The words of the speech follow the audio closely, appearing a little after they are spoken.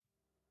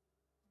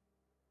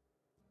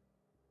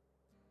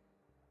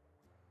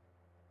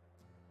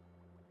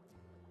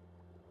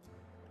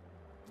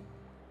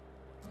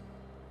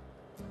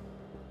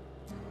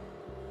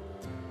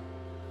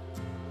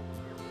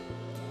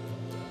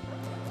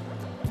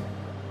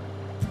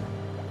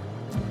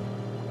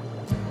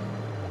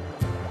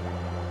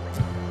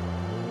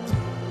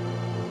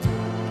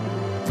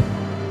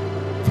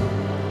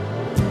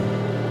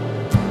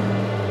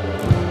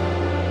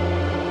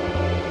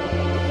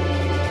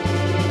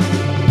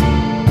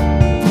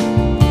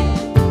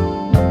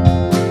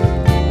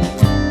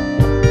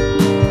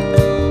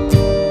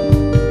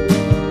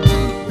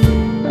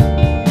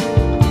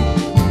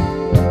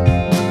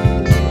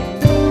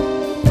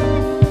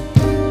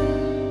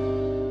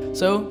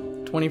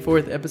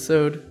24th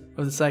episode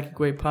of the Psychic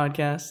Wave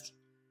podcast.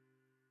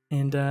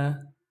 And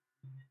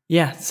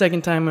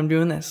second time I'm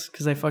doing this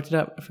because I fucked it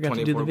up. I forgot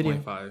to do the video.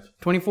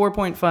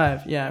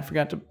 24.5. Yeah, I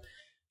forgot to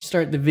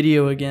start the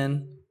video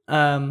again.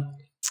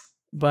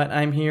 But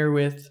I'm here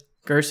with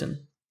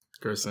Gerson.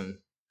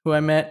 Who I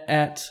met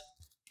at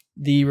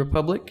the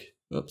Republic.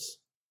 Oops.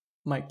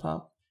 Mic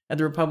pop. At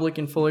the Republic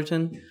in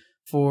Fullerton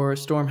for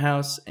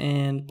Stormhouse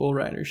and Bull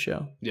Riders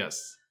show.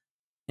 Yes.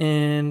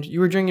 And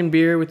you were drinking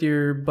beer with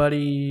your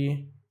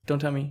buddy, don't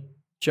tell me,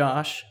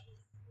 Josh.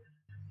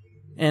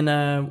 And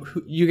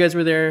you guys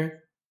were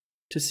there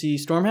to see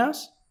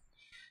Stormhouse?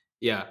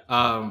 Yeah.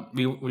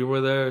 We were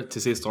there to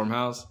see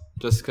Stormhouse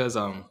just because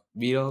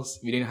we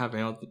didn't have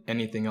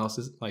anything else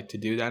to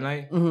do that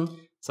night. Mm-hmm.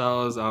 So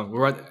I was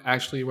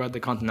we're at the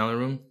Continental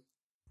Room,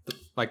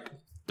 like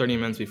 30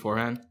 minutes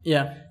beforehand.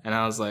 Yeah. And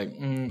I was like,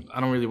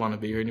 I don't really want to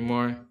be here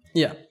anymore.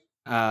 Yeah.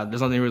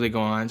 There's nothing really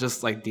going on,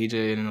 just like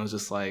DJ, and it was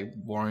just like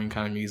boring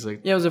kind of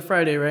music. Yeah, it was a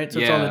Friday, right? So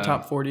it's all the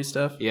top 40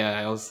 stuff. Yeah,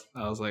 I was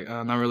like,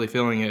 not really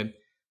feeling it.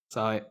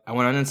 So I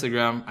went on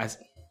Instagram.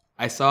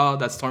 I saw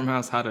that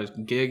Stormhouse had a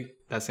gig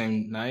that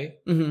same night,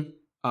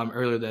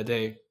 earlier that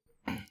day.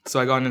 So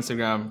I got on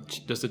Instagram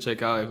just to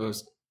check out if it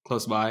was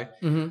close by.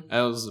 Mm-hmm.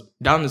 I was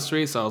down the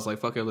street, so I was like,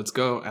 fuck it, let's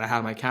go. And I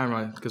had my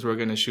camera because we were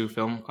gonna shoot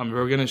film. We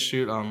were gonna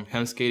shoot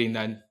him skating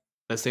that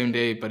same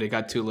day, but it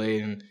got too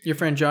late. And your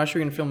friend Josh,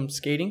 you're gonna film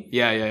skating?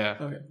 Yeah.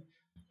 Okay.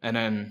 And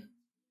then,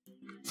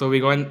 so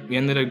we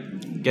ended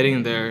up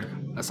getting there.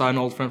 I saw an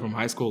old friend from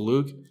high school,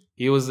 Luke.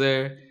 He was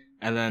there,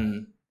 and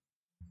then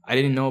I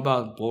didn't know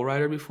about Bull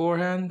Rider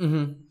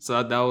beforehand,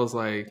 so that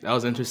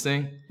was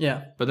interesting.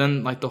 Yeah. But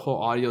then the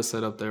whole audio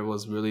setup there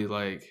was really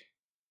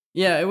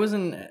yeah, it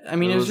wasn't. I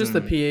mean, it was just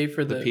the PA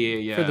for the PA,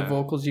 yeah. For the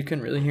vocals. You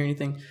couldn't really hear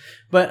anything.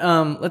 But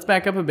let's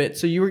back up a bit.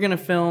 So you were gonna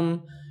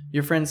film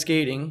your friend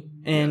skating,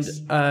 and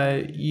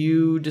yes.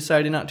 You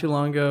decided not too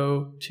long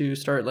ago to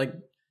start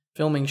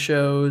filming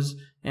shows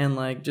and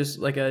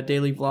just a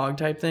daily vlog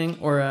type thing,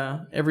 or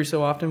every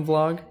so often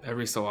vlog.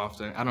 Every so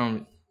often, I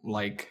don't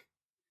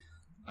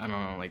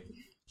know.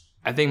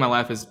 I think my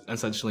life is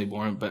essentially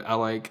boring, but I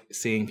like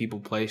seeing people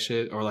play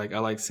shit, or I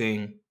like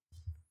seeing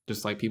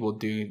just people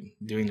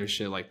doing their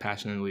shit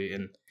passionately.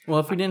 And well,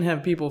 if we didn't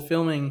have people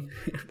filming,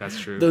 that's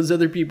true. Those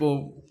other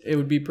people, it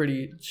would be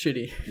pretty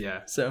shitty.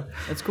 Yeah. So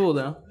that's cool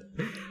though.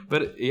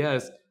 But yeah,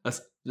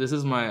 this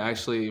is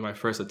my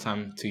first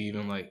attempt to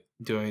even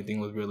do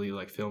anything with really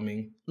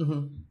filming,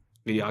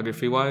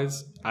 videography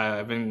wise.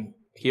 I've been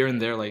here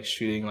and there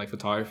shooting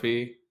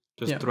photography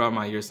just throughout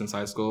my years since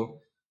high school.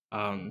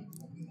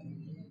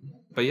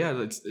 But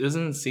yeah, it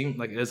doesn't seem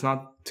it's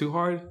not too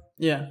hard.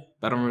 Yeah.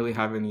 But I don't really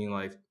have any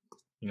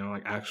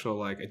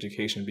actual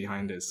education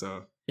behind it.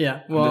 So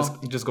yeah, well,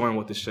 I'm just going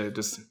with the shit,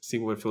 just see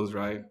what feels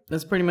right.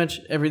 That's pretty much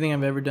everything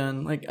I've ever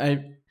done.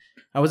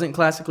 I wasn't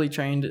classically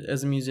trained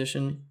as a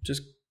musician.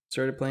 Just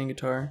started playing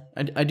guitar.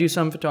 I do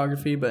some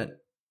photography, but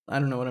I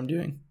don't know what I'm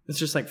doing. It's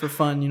just for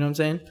fun. You know what I'm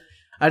saying?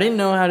 I didn't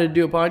know how to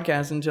do a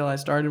podcast until I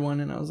started one,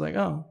 and I was like,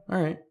 oh,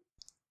 all right,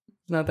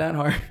 it's not that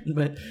hard.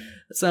 But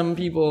some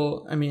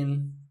people, I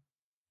mean,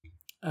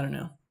 I don't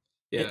know.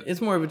 Yeah,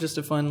 it's more of just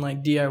a fun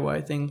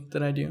DIY thing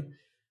that I do.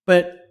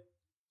 But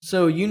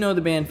so you know the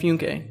band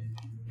Funke?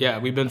 Yeah,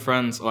 we've been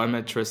friends. I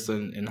met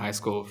Tristan in high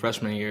school,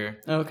 freshman year.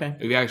 Oh, okay.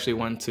 We actually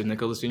went to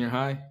Nicholas Junior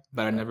High,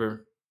 but I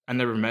never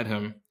met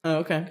him. Oh,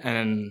 okay.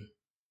 And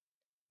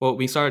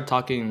we started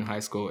talking in high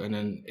school, and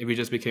then we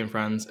just became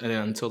friends. And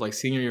then until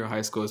senior year of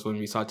high school is when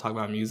we started talking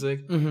about music.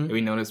 And we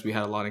noticed we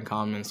had a lot in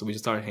common, so we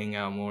just started hanging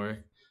out more.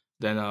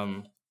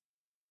 Then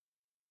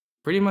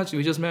pretty much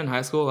we just met in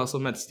high school. I also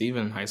met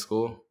Steven in high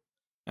school,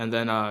 and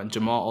then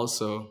Jamal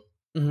also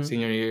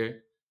senior year.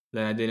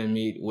 Then I didn't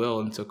meet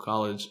Will until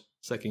college,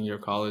 second year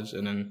of college,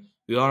 and then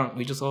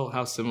we just all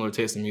have similar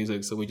taste in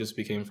music, so we just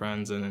became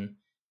friends. And then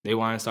they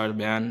wanted to start a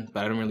band,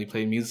 but I didn't really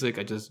play music.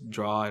 I just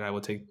draw, and I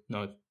would take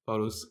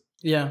photos.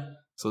 Yeah.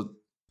 So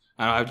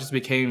I just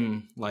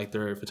became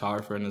their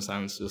photographer in a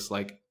sense. Just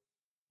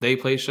they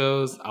play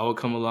shows, I would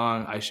come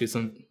along. I shoot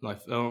some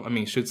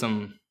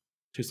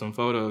shoot some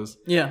photos.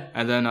 Yeah.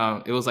 And then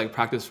it was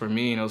practice for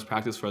me, and it was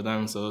practice for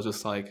them. So it was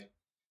just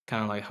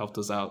kind of helped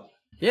us out.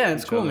 Yeah,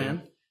 it's cool,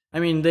 man. I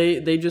mean,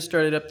 they just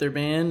started up their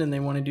band, and they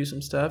want to do some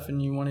stuff,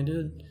 and you wanted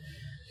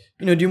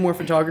to, do more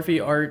photography,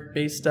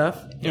 art-based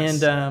stuff.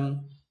 Yes. And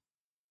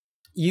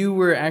you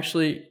were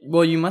actually,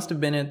 well, you must have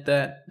been at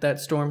that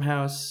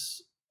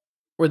Stormhouse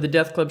or the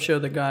Death Club show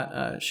that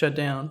got shut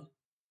down.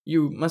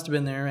 You must have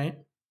been there, right?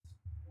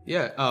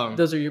 Yeah.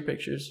 Those are your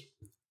pictures.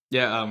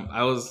 Yeah.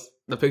 I was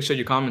the picture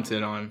you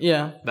commented on.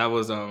 Yeah. That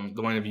was the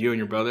one of you and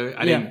your brother.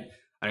 I didn't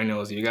know it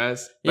was you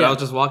guys. But I was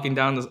just walking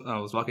down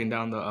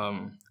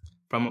the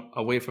from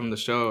away from the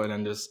show, and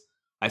then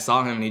I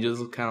saw him, and he just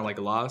looked kind of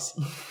lost.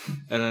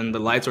 And then the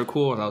lights were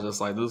cool, and I was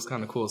just like, this is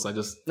kind of cool. So I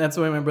just... That's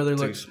the way my brother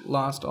looks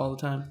lost all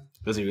the time.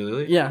 Does he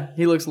really? Yeah,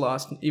 he looks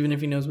lost, even if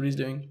he knows what he's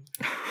doing.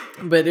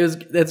 But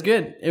that's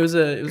good. It was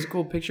a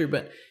cool picture.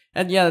 But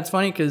yeah, it's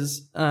funny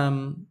because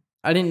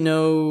I didn't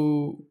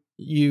know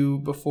you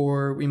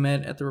before we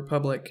met at the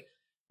Republic.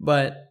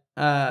 But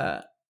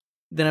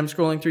then I'm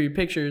scrolling through your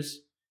pictures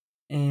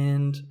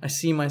and I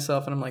see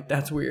myself and I'm like,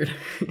 that's weird.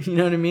 You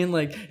know what I mean?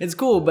 Like, it's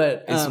cool,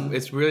 but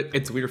it's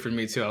weird for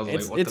me too. I was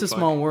like, what it's the a fuck?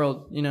 small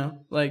world, you know?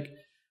 Like,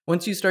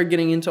 once you start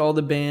getting into all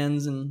the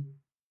bands and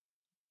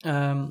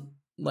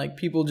like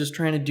people just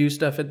trying to do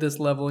stuff at this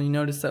level, you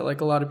notice that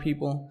like a lot of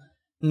people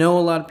know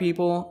a lot of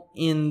people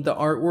in the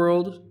art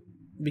world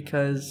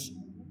because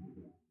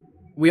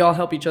we all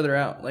help each other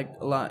out like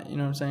a lot, you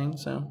know what I'm saying?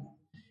 So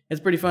it's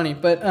pretty funny.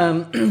 But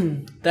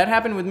that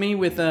happened with me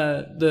with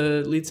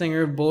the lead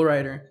singer of Bull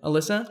Rider,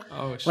 Alyssa.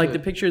 Oh, shit. Like the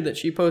picture that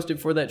she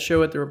posted for that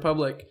show at the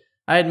Republic.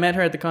 I had met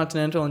her at the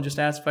Continental and just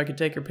asked if I could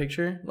take her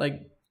picture like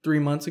 3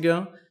 months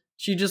ago.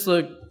 She just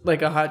looked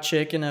like a hot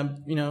chick in a,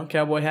 you know,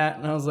 cowboy hat.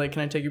 And I was like,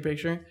 can I take your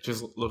picture?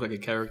 Just looked like a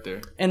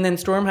character. And then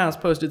Stormhouse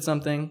posted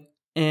something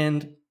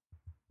and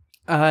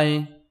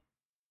I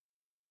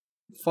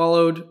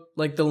followed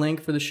like the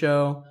link for the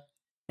show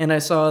and I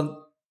saw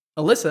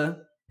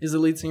Alyssa is the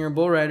lead singer of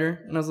Bull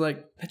Rider, and I was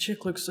like, that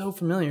chick looks so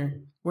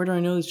familiar. Where do I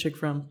know this chick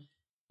from?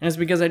 And it's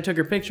because I took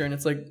her picture, and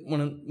it's like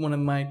one of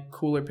my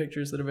cooler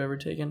pictures that I've ever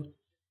taken.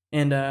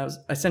 And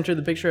I sent her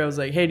the picture. I was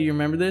like, hey, do you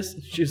remember this?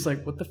 She was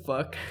like, what the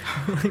fuck?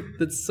 Like,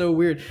 that's so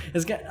weird.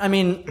 I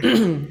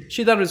mean,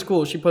 she thought it was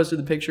cool. She posted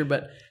the picture,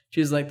 but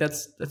she was like,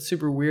 that's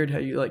super weird how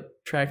you like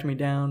tracked me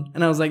down.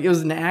 And I was like, it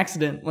was an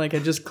accident. Like I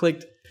just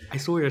clicked. I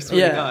swear to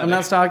yeah, God. I'm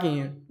not stalking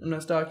you.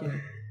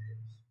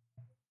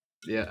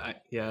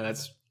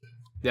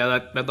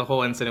 That the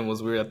whole incident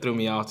was weird. That threw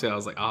me off too. I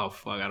was like, oh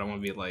fuck, I don't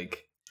want to be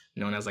like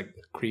known as like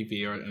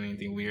creepy or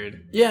anything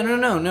weird. Yeah,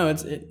 no,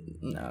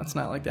 it's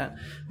not like that.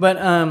 But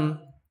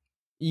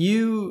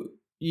you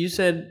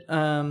said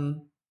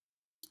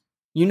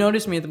you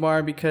noticed me at the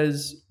bar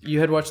because you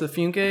had watched the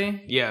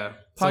Funke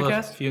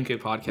podcast, Funke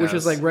podcast, which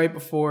was like right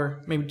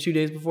before, maybe 2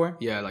 days before.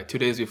 Yeah, like 2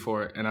 days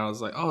before, and I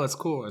was like, oh, that's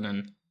cool. And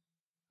then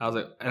I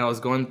was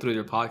going through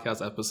your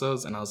podcast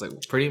episodes, and I was like,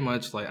 pretty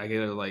much like I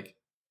get to like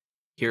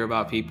hear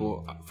about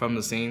people from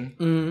the scene,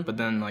 but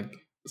then like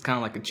it's kind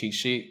of like a cheat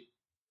sheet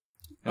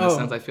in a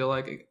sense. I feel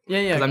like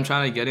because I'm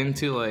trying to get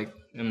into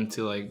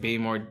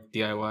being more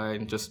DIY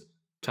and just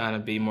trying to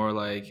be more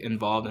like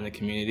involved in the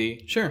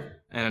community. Sure.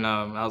 And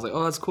I was like,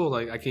 oh, that's cool.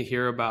 Like I could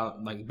hear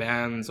about like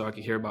bands or I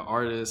could hear about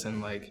artists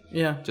and like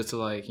just to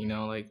like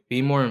like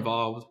be more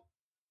involved.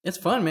 It's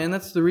fun, man.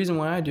 That's the reason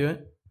why I do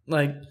it.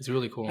 Like, it's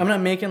really cool. I'm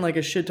not making like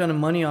a shit ton of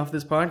money off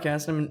this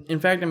podcast. In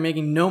fact, I'm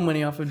making no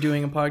money off of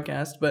doing a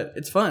podcast, but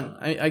it's fun.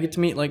 I get to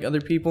meet like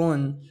other people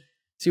and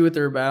see what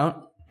they're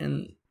about.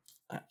 And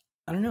I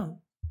don't know.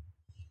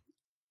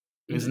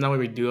 Isn't that why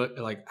we do it?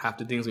 Like half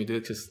the things we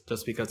do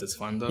just because it's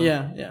fun though.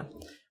 Yeah.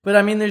 But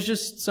I mean, there's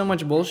just so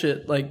much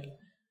bullshit like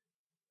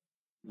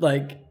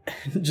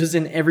just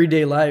in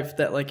everyday life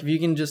that like if you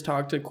can just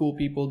talk to cool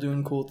people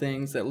doing cool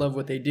things that love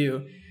what they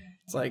do,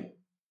 it's like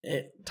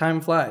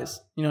time flies.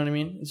 You know what I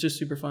mean? It's just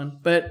super fun.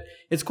 But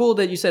it's cool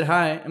that you said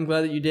hi. I'm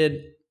glad that you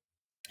did,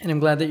 and I'm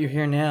glad that you're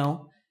here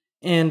now.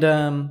 And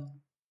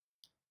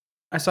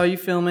I saw you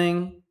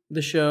filming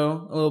the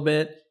show a little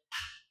bit,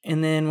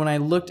 and then when I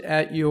looked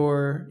at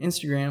your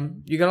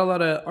Instagram, you got a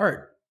lot of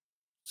art.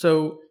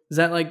 So is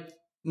that like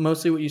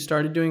mostly what you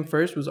started doing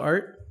first was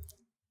art?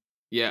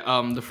 Yeah,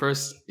 the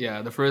first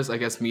I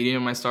guess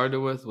medium I started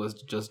with was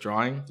just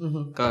drawing,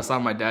 because I saw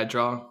my dad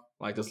draw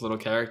like this little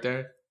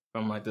character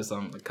from like this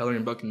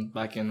coloring book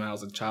back in when I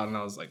was a child, and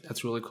I was like,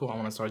 that's really cool. I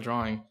want to start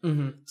drawing.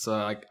 So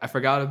like I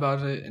forgot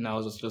about it, and I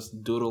was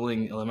just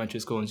doodling elementary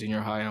school and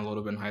junior high and a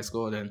little bit in high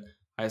school. And then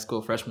high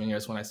school freshman year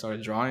is when I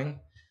started drawing.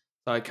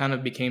 So I kind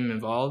of became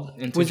involved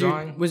into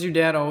drawing. Was your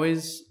dad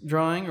always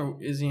drawing, or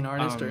is he an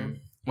artist? Or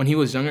when he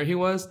was younger, he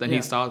was. Then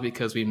he stopped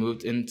because we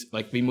moved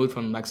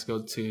from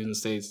Mexico to the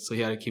States, so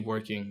he had to keep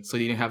working. So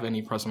he didn't have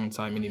any personal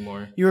time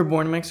anymore. You were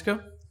born in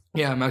Mexico?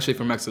 Yeah, I'm actually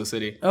from Mexico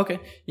City. Okay.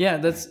 Yeah,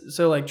 that's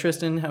so like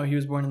Tristan, how he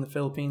was born in the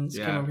Philippines,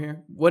 came over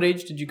here. What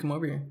age did you come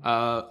over here?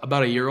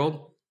 About a year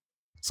old.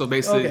 So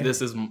basically,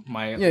 this is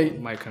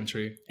my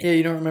country. Yeah,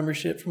 you don't remember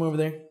shit from over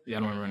there? Yeah, I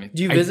don't remember anything.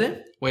 Do you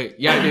visit?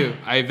 Yeah, I do.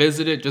 I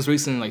visited just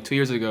recently, like 2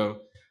 years ago.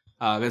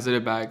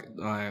 Visited back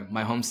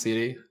my home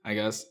city, I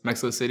guess,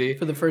 Mexico City.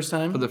 For the first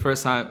time? For the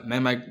first time.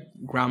 Met my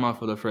grandma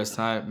for the first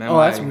time.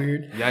 That's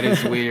weird. That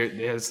is weird.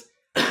 Yes.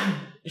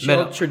 Is she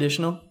all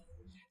traditional?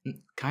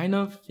 Kind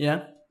of.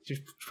 Yeah? She's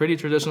pretty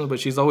traditional, but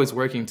she's always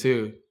working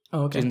too.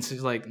 Oh, okay.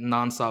 She's like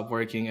nonstop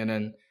working. And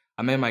then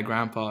I met my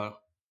grandpa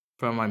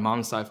from my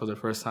mom's side for the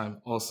first time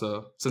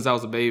also, since I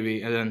was a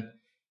baby. And then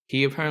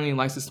he apparently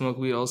likes to smoke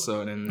weed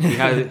also. And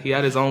then he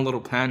had his own little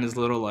pen, his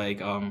little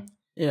like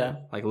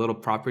little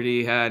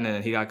property he had, and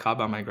then he got caught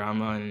by my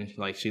grandma, and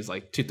like she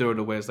threw it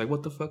away. It's like,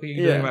 what the fuck are you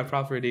doing to my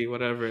property?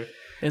 Whatever.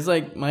 It's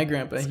like my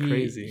grandpa. It's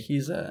crazy.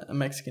 He's a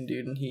Mexican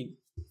dude, and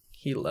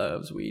he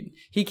loves weed.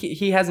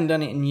 He hasn't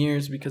done it in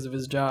years because of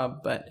his job,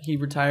 but he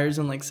retires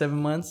in like 7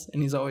 months,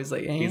 and he's always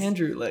like, hey,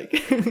 Andrew, like,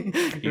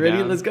 you ready?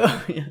 Down? Let's go.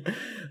 Yeah.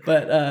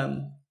 But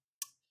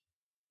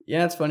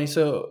yeah, it's funny.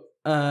 So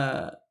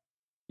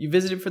you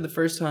visited for the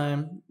first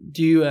time.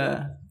 Do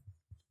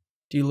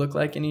you look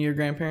like any of your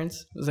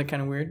grandparents? Was that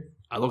kind of weird?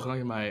 I look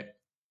like my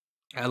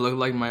I look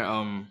like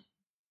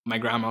my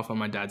grandma from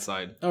my dad's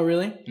side. Oh,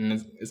 really?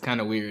 And it's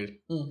kind of weird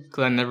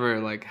because I never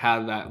like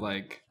had that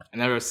like I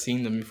never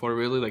seen them before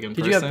really like in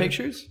person. Did you have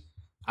pictures?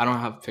 I don't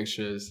have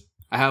pictures.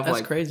 I have That's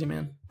like crazy,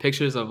 man.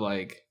 Pictures of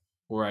like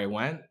where I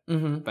went,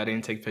 but I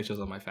didn't take pictures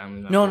of my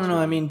family members. No.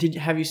 I mean,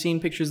 have you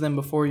seen pictures of them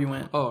before you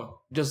went?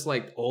 Oh, just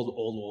like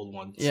old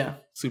ones. Yeah,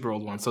 super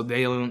old ones. So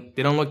they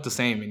don't look the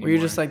same anymore. Where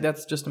you're just like,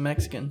 that's just a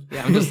Mexican.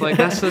 Yeah, I'm just like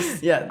that's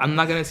just. Yeah, I'm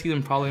not gonna see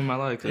them probably in my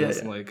life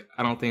because like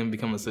I don't think I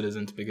become a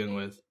citizen to begin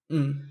with.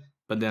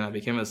 But then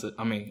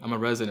I'm a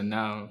resident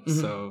now,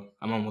 so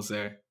I'm almost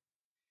there.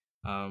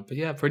 But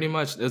yeah, pretty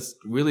much it's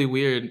really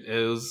weird.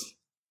 It was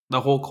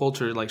the whole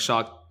culture like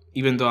shocked.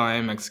 Even though I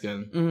am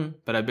Mexican,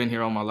 but I've been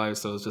here all my life,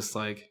 so it's just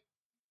like,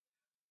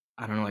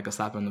 I don't know, like a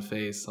slap in the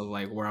face of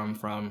like where I'm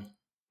from,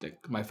 like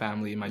my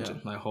family, my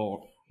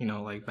whole,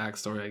 like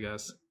backstory, I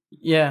guess.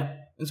 Yeah,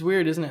 it's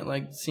weird, isn't it?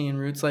 Like seeing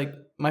roots. Like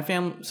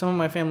some of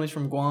my family's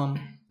from Guam.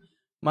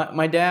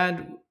 My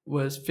dad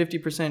was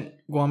 50%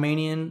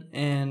 Guamanian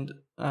and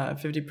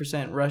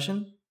 50%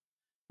 Russian,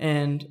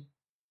 and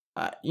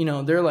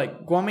they're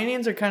like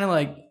Guamanians are kind of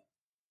like,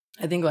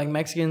 I think like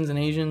Mexicans and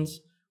Asians.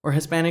 Or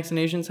Hispanics and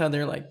Asians, how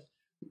they're like,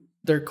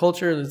 their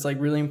culture is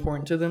like really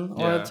important to them a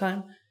lot of the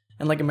time.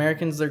 And like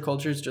Americans, their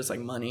culture is just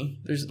like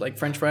money. There's like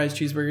French fries,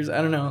 cheeseburgers.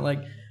 I don't know. Like,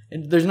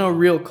 there's no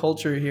real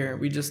culture here.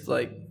 We just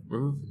like.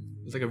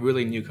 It's like a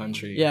really new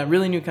country. Yeah,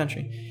 really new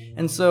country.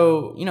 And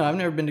so, I've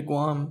never been to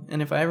Guam.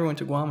 And if I ever went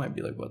to Guam, I'd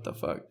be like, what the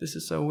fuck? This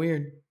is so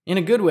weird. In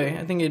a good way.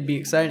 I think it'd be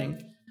exciting.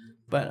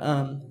 But,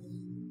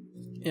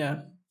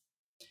 yeah.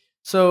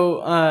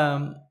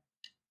 So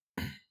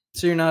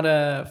you're not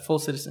a full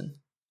citizen?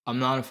 I'm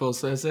not a full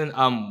citizen.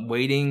 I'm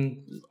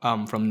waiting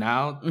from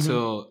now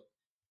till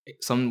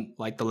some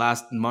like the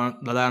last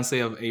day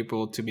of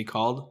April to be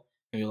called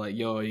and you're like,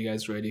 yo, are you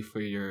guys ready for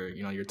your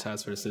your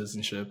test for the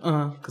citizenship?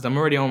 Because I'm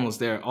already almost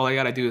there. All I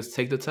gotta do is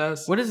take the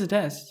test. What is the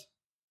test?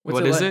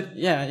 What is it?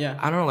 Yeah.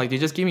 I don't know. Like they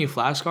just give me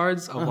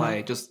flashcards of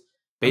like just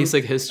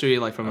basic history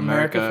like from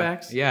America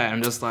facts. Yeah,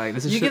 I'm just like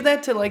this is. You give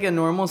that to like a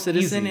normal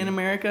citizen in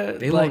America.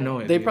 They won't know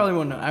it. They probably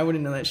won't know. I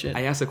wouldn't know that shit.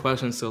 I ask the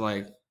questions to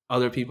like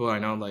other people I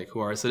know like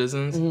who are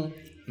citizens and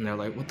they're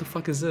like, what the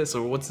fuck is this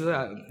or what's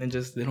that, and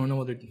just they don't know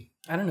what they're doing.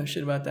 I don't know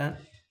shit about that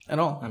at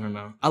all. I don't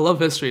know. I love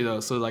history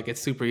though, so like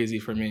it's super easy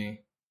for me.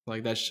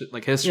 Like that shit,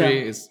 like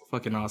history is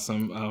fucking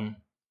awesome.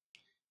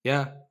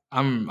 Yeah,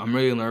 I'm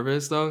really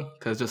nervous though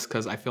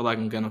because I feel like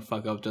I'm gonna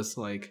fuck up just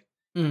like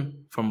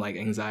from like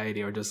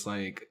anxiety or just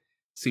like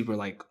super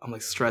like I'm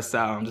like stressed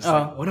out. I'm just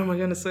like, what am I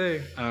gonna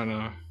say? I don't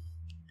know.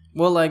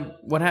 Well, like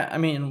what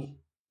happened?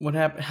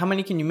 How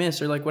many can you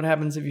miss, or like what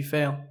happens if you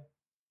fail?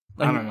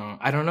 Like,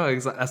 I don't know.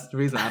 That's the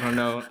reason. I don't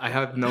know. I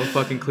have no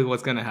fucking clue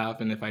what's gonna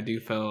happen if I do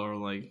fail, or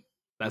like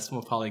that's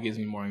what probably gives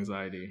me more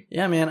anxiety.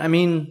 Yeah, man. I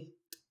mean,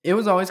 it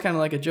was always kind of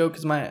like a joke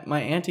because my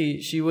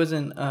auntie, she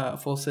wasn't a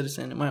full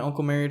citizen, and my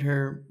uncle married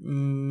her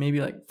maybe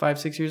like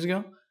 5-6 years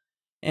ago,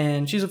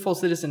 and she's a full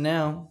citizen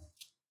now.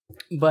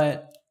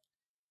 But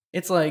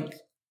it's like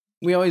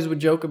we always would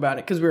joke about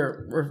it because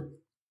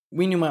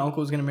we knew my uncle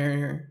was gonna marry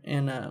her,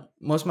 and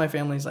most of my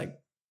family's like.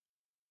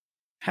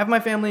 Half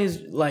my family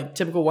is like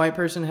typical white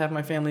person, half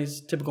my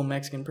family's typical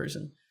Mexican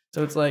person.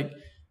 So it's like,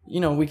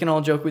 we can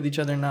all joke with each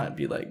other and not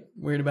be like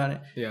weird about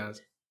it. Yeah.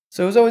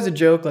 So it was always a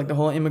joke, like the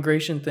whole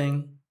immigration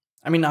thing.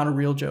 I mean, not a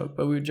real joke,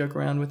 but we would joke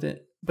around with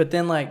it. But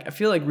then like, I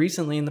feel like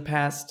recently in the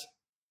past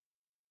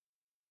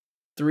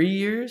 3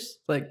 years,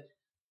 like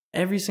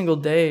every single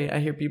day I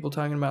hear people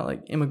talking about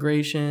like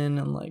immigration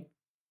and like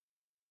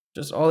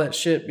just all that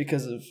shit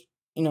because of,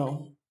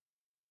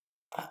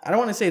 I don't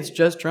want to say it's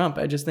just Trump.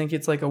 I just think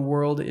it's like a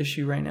world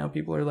issue right now.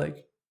 People are like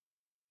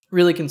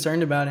really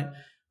concerned about it.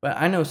 But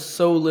I know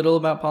so little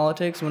about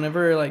politics.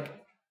 Whenever like,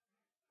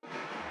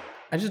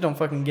 I just don't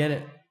fucking get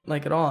it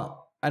like at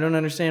all. I don't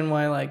understand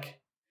why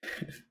like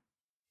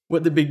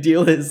what the big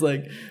deal is.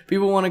 Like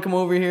people want to come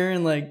over here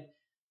and like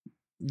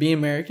be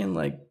American.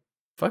 Like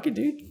fuck it,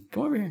 dude.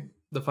 Come over here.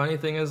 The funny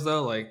thing is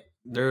though, like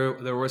there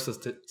were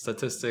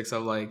statistics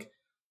of like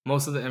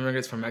most of the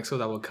immigrants from Mexico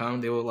that would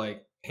come, they would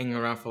like hang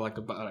around for like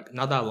about like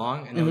not that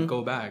long and they would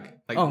go back.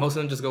 Like most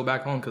of them just go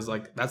back home because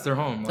like that's their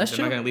home. Like, that's they're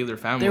true. Not gonna leave their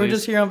families. They were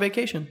just here on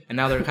vacation. And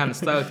now they're kind of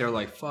stuck. They're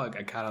like, fuck,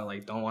 I kind of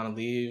like don't want to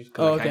leave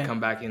because I can't come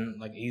back in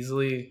like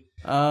easily.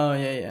 Oh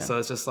yeah. So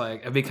it's just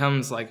like it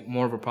becomes like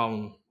more of a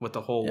problem with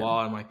the whole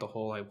wall and like the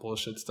whole like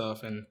bullshit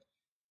stuff. And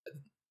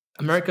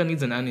America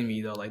needs an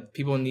enemy though. Like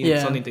people need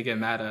something to get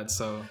mad at.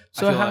 So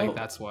I feel like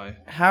that's why.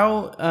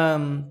 How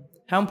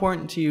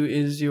important to you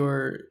is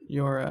your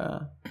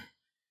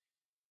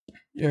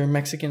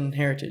Mexican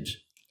heritage?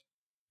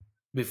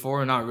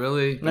 Before, not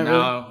really. But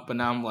now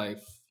I'm like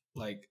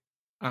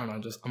I don't know.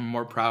 Just I'm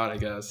more proud, I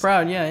guess.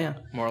 Proud, yeah.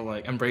 More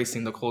like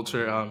embracing the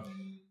culture.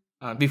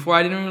 Before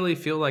I didn't really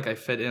feel like I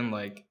fit in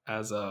like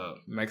as a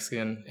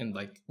Mexican in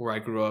like where I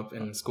grew up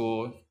in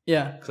school.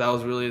 Yeah. Because I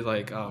was really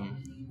like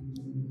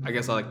I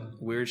guess I like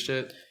weird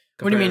shit.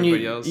 What do you mean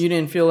you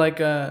didn't feel like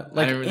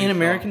really in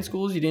American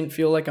schools you didn't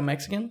feel like a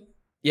Mexican?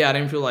 Yeah, I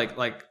didn't feel like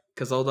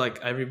because all like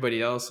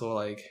everybody else will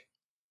like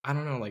I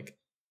don't know like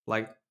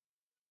like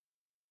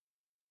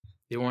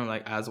they weren't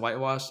like as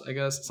whitewashed, I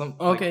guess. Some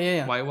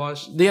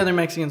whitewashed. The other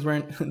Mexicans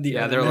weren't.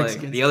 They're like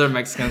the other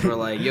Mexicans were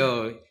like,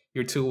 "Yo,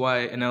 you're too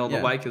white," and then all the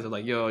white kids are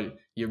like, "Yo,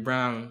 you're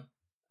brown."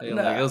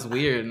 Like it was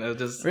weird. And it was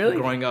just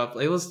growing up.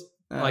 It was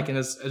like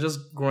it's just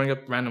growing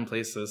up random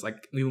places.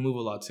 Like we would move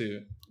a lot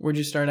too. Where'd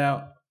you start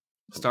out?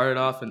 Started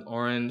off in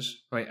Orange,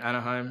 like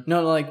Anaheim.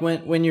 No, like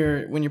when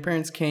your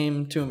parents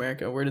came to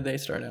America, where did they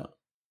start out?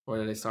 Where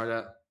did they start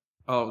at?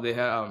 Oh, they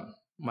had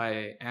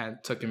my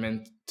aunt took him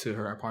into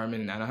her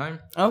apartment in Anaheim.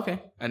 Oh,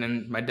 okay. And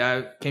then my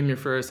dad came here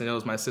first, and it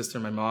was my sister,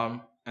 my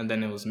mom, and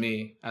then it was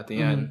me at the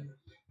end.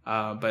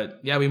 But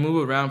yeah, we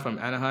moved around from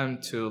Anaheim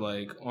to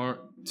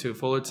to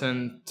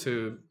Fullerton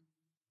to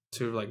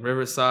like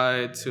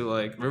Riverside to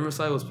like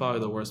Riverside was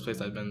probably the worst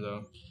place I've been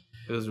though.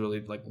 It was really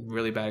bad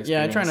experience.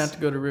 Yeah, I try not to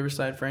go to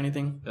Riverside for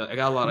anything. I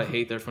got a lot of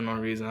hate there for no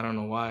reason. I don't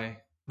know why.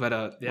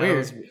 But yeah, weird. It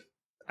was,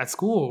 at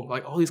school,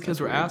 like all these kids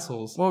were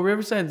assholes. Well,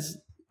 Riverside's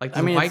like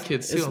white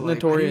kids too. It's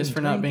notorious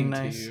for not being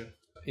nice.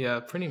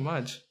 Yeah, pretty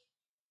much.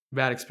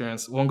 Bad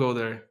experience. Won't go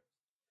there.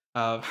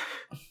 But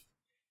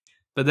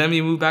then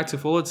we moved back to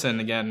Fullerton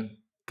again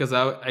because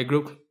I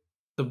grew up.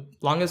 The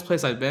longest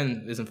place I've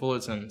been is in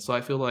Fullerton, so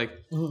I feel like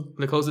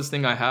the closest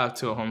thing I have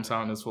to a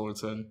hometown is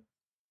Fullerton.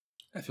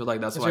 I feel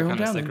like that's why I kind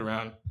of stick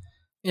around.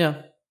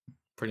 Yeah,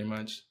 pretty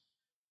much.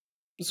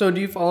 So, do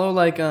you follow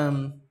like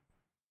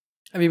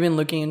have you been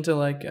looking into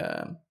like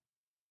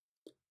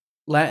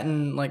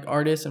Latin like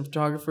artists and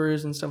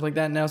photographers and stuff like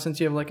that now since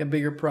you have like a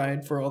bigger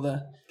pride for all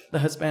the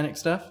Hispanic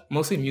stuff?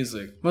 Mostly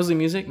music.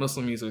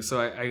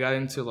 So I got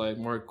into like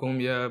more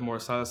cumbia, more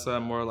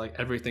salsa, more like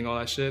everything, all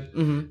that shit.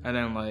 And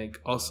then like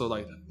also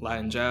like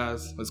Latin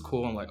jazz was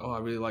cool. I'm like, oh, I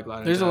really like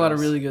Latin jazz. There's a lot of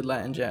really good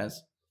Latin jazz.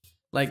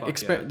 Like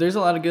there's a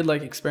lot of good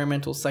like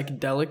experimental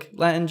psychedelic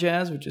Latin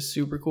jazz, which is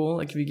super cool.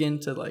 Like if you get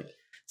into like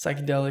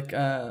psychedelic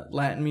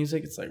Latin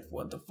music, it's like,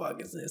 what the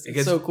fuck is this?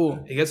 It's so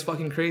cool. It gets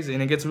fucking crazy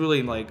and it gets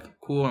really like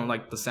cool and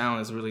like the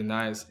sound is really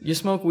nice. You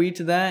smoke weed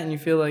to that and you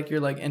feel like you're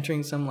like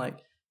entering some like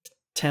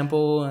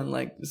temple and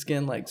like it's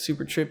getting like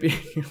super trippy.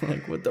 You're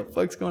like, what the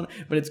fuck's going on?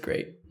 But it's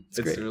great.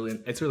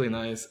 It's really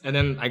nice. And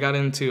then I got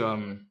into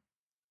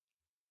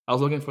I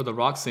was looking for the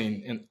rock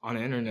scene on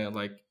the internet.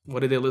 Like,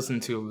 what did they listen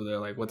to over there?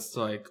 Like, what's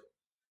like,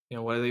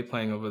 what are they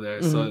playing over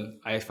there? So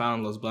I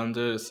found Los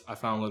Blenders. I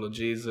found Little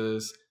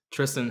Jesus.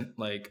 Tristan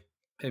like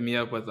hit me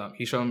up with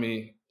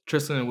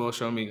Tristan and Will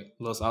showed me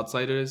Los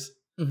Outsiders.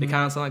 They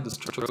kind of sound like the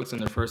Strokes in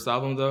their first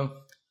album though.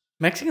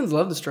 Mexicans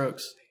love the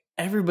Strokes.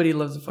 Everybody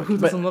loves the fucking.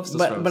 Who doesn't love the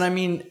Strokes? But I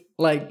mean,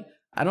 like,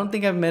 I don't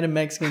think I've met a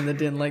Mexican that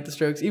didn't like the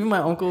Strokes. Even my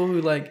uncle,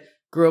 who like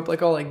grew up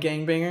like all like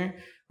gangbanger,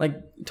 like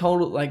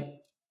total like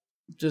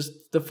just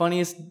the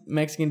funniest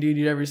Mexican dude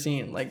you'd ever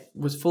seen. Like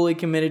was fully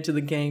committed to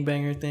the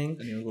gangbanger thing.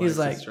 He's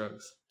like, the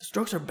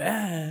Strokes are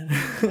bad.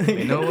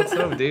 You know what's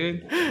up,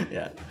 dude?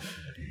 Yeah,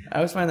 I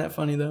always find that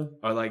funny though.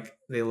 Or like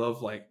they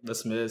love like the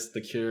Smiths,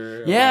 the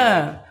Cure.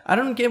 Yeah, like, I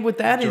don't get what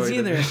that is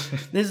either.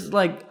 This is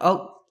like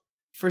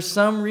for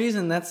some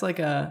reason that's like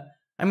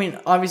I mean,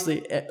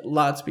 obviously,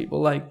 lots of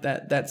people like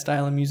that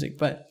style of music,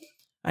 but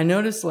I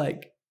noticed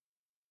like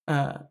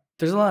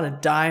there's a lot of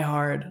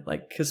diehard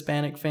like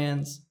Hispanic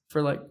fans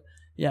for like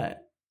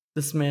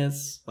the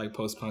Smiths, like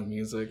post-punk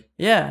music.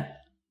 Yeah,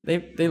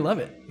 they love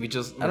it. We're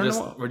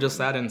just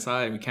sad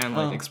inside. We can't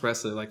like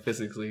express it like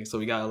physically, so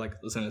we gotta like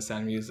listen to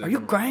sad music. Are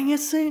you crying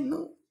at saying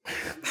no?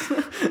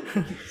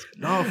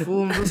 No,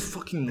 fool, I'm just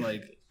fucking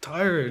like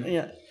tired.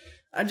 Yeah,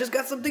 I just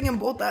got something in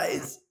both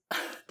eyes.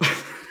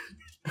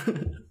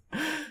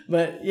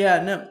 But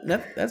yeah,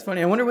 no, that's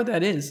funny. I wonder what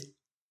that is.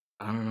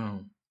 I don't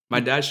know. My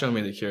dad showed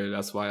me The Cure.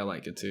 That's why I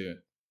like it too.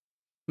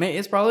 Mate,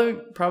 it's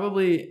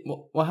probably.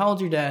 Well, how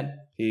old's your dad?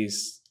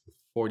 He's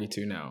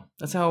 42 now.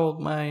 That's how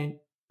old my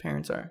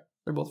parents are.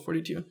 They're both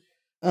 42.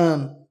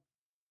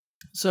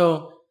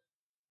 So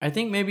I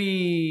think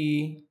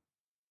maybe.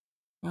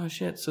 Oh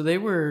shit! So they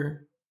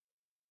were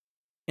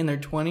in their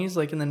 20s,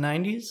 like in the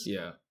 90s.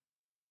 Yeah.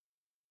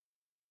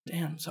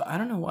 Damn, so I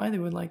don't know why they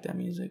would like that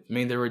music. I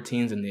mean, there were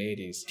teens in the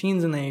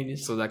 80s.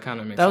 So that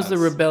kind of makes sense. That was the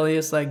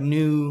rebellious, like,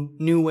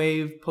 new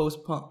wave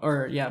post-punk,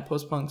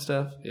 post-punk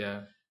stuff.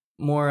 Yeah.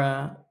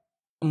 More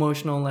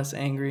emotional, less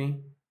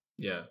angry.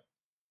 Yeah.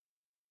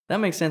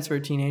 That makes sense for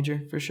a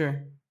teenager, for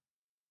sure.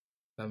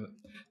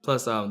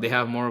 Plus,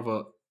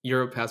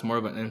 Europe has more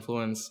of an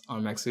influence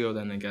on Mexico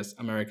than, I guess,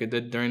 America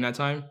did during that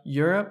time.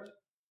 Europe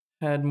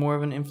had more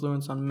of an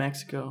influence on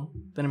Mexico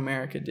than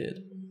America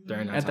did.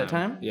 At that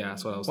time? Yeah,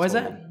 that's what I was told. Why is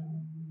that?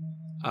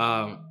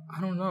 I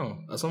don't know.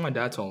 That's what my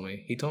dad told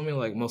me. He told me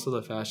like most of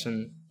the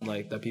fashion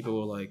like that people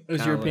were like it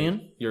was European?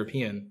 Like,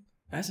 European.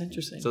 That's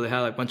interesting. So they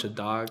had like a bunch of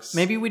dogs.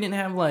 Maybe we didn't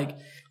have like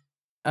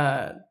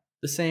the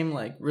same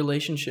like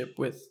relationship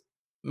with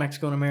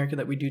Mexico and America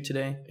that we do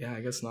today. Yeah, I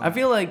guess not. I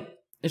feel like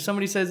if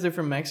somebody says they're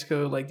from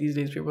Mexico, like these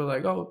days people are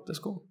like, oh, that's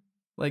cool.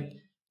 Like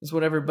it's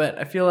whatever. But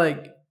I feel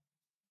like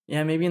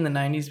maybe in the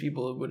 90s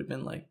people would have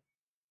been like,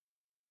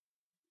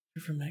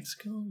 you're from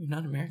Mexico? You're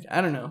not American?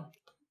 I don't know.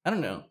 I don't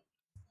know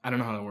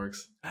how that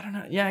works. I don't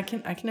know. Yeah, I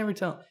can never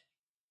tell.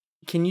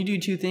 Can you do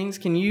two things?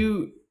 Can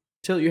you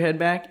tilt your head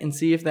back and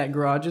see if that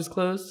garage is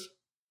closed?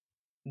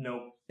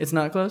 Nope. It's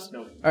not closed?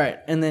 Nope. All right.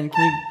 And then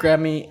can you grab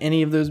me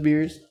any of those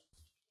beers?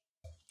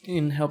 You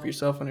can help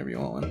yourself whenever you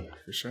want one.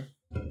 For sure.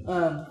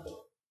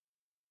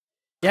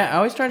 Yeah, I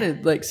always try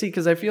to see,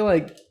 because I feel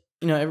like,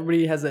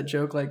 everybody has that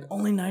joke like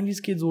only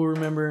 90s kids will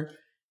remember.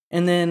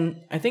 And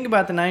then I think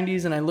about the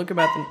 90s and I look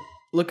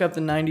up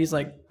the 90s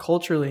like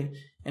culturally,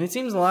 and it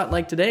seems a lot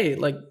like today.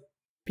 Like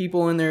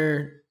people in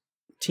their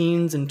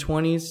teens and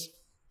 20s,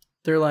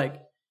 they're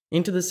like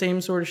into the same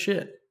sort of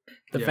shit.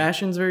 The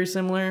fashion's very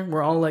similar.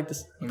 We're all like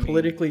this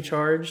politically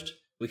charged.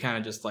 We kind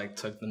of just like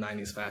took the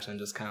 90s fashion,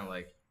 just kind of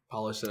like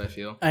polished it, I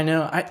feel. I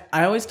know.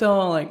 I always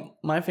tell like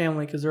my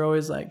family, because they're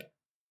always like,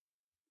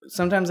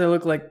 sometimes I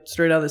look like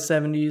straight out of the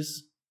 70s.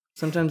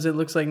 Sometimes it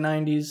looks like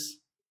 90s.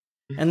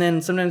 And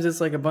then sometimes it's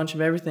like a bunch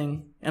of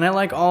everything. And I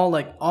like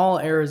all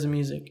eras of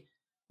music.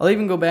 I'll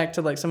even go back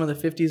to like some of the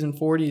 50s and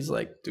 40s.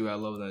 Like, dude, I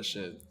love that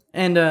shit.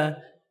 And I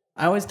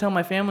always tell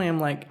my family, I'm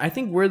like, I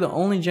think we're the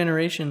only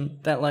generation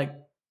that like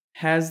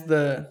has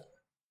the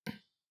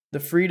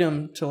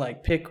freedom to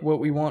like pick what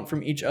we want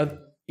from each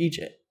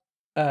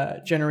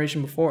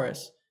generation before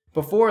us.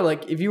 Before,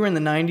 like, if you were in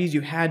the 90s,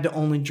 you had to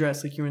only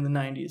dress like you were in the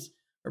 90s.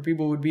 Or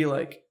people would be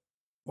like,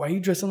 why are you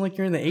dressing like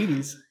you're in the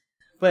 80s?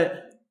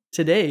 But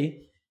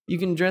today, you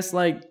can dress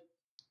like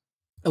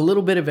a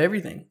little bit of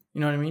everything.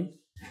 You know what I mean?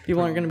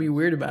 People aren't going to be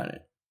weird about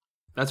it.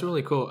 That's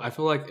really cool. I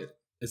feel like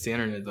it's the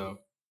internet, though.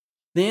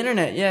 The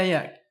internet,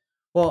 yeah.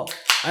 Well,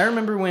 I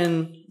remember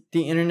when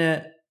the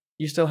internet,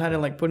 you still had to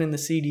like put in the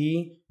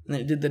CD, and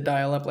then it did the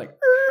dial-up like...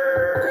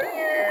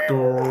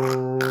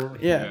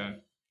 Yeah.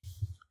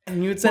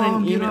 And you would send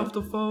an email. Get off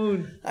the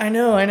phone. I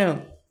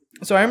know.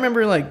 So I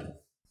remember like,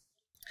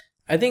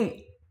 I think,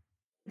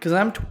 because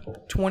I'm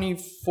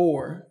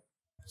 24,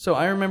 so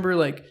I remember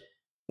like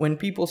when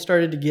people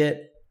started to get,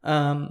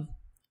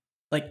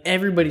 like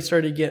everybody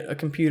started to get a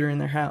computer in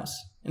their house,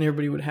 and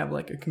everybody would have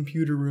like a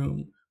computer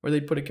room where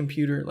they'd put a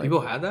computer. Like,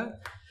 people had that?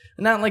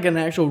 Not like an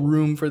actual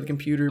room for the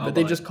computer, but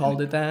they just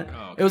called it that.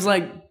 Oh, okay. It was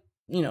like,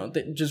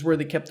 just where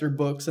they kept their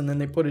books, and then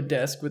they put a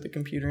desk with a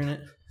computer in it.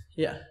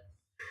 Yeah.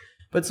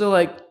 But so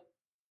like,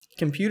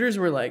 computers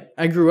were like,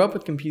 I grew up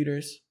with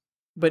computers,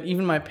 but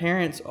even my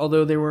parents,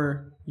 although they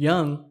were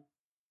young,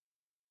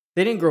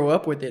 they didn't grow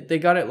up with it. They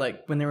got it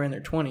like when they were in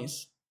their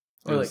 20s.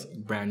 Or like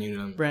brand new to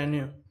them. Brand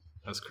new.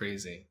 That's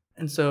crazy.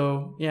 And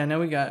so, yeah, now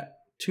we got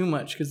too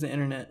much because the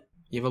internet.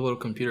 You have a little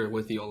computer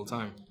with you all the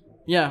time.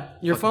 Yeah,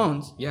 your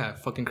phones. Yeah,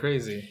 fucking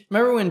crazy.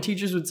 Remember when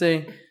teachers would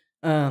say,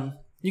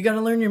 you got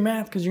to learn your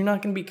math because you're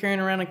not going to be carrying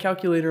around a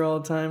calculator all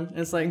the time. And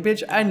it's like,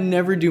 bitch, I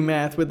never do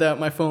math without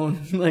my phone.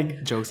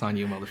 Like, joke's on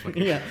you,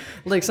 motherfucker. Yeah.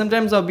 Like,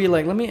 sometimes I'll be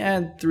like, let me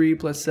add 3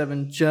 +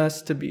 7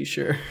 just to be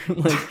sure.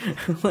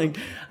 like,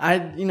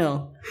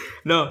 No,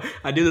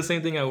 I do the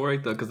same thing at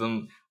work, though, because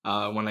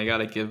when I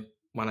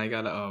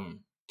gotta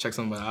check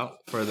someone out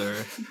for their...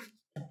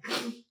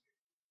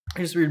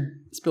 I just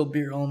spilled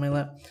beer all on my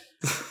lap.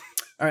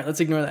 All right,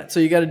 let's ignore that. So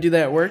you got to do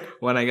that at work?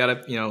 When I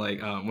gotta,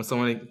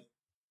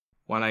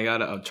 when I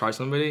gotta charge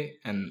somebody,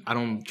 and I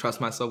don't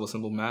trust myself with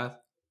simple math,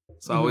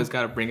 so I always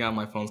gotta bring out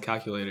my phone's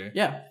calculator.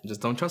 Yeah. I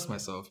just don't trust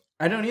myself.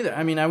 I don't either.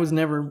 I mean, I was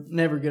never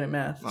good at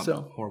math. I'm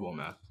so horrible at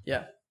math.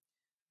 Yeah.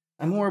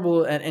 I'm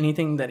horrible at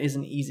anything that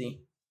isn't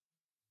easy.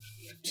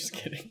 Just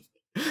kidding.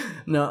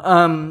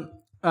 No.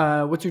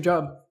 What's your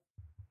job?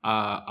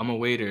 I'm a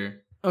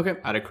waiter. Okay.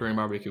 At a Korean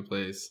barbecue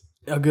place.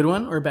 A good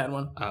one or a bad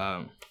one?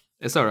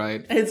 It's all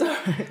right. It's all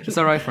right. It's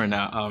all right for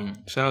now.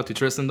 Shout out to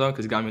Tristan though,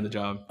 because he got me the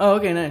job. Oh,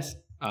 okay, nice.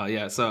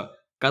 Yeah. So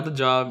got the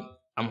job.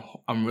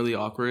 I'm really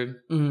awkward.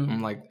 Mm-hmm.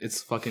 I'm like,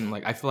 it's fucking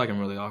like, I feel like I'm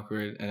really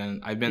awkward, and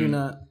then I've been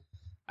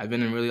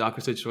in really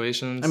awkward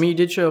situations. I mean, you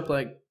did show up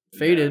like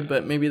faded,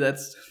 but maybe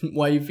that's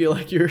why you feel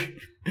like you're.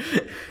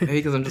 Maybe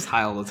because I'm just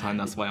high all the time.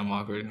 That's why I'm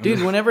awkward.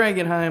 Dude, whenever I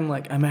get high, I'm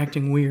like, I'm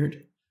acting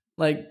weird.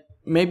 Like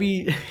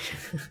maybe.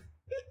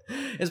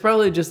 It's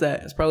probably just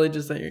that. It's probably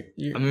just that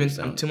you're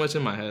I'm too much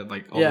in my head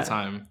like all the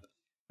time.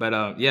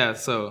 But yeah,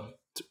 so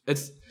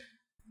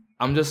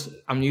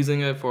I'm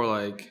using it for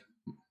like,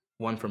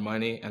 one, for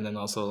money, and then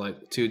also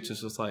like two,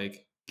 just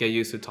like get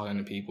used to talking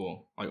to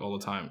people like all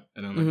the time,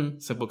 and then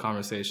like simple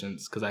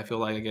conversations, because I feel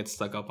like I get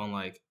stuck up on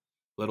like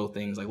little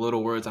things, like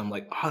little words. I'm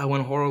like, oh, that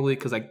went horribly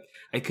because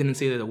I couldn't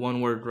say the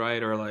one word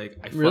right, or like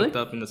I fucked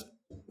up in this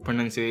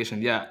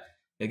pronunciation. Yeah.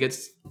 It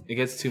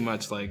gets too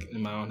much like in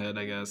my own head,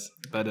 I guess.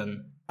 But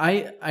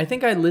I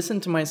think I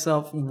listen to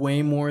myself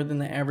way more than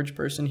the average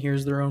person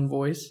hears their own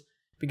voice,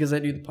 because I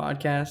do the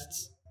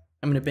podcasts.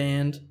 I'm in a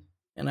band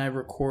and I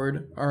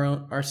record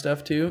our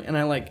stuff too, and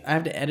I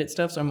have to edit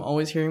stuff, so I'm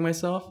always hearing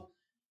myself.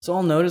 So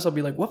I'll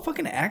be like, what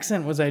fucking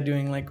accent was I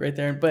doing like right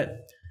there?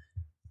 But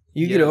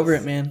you get over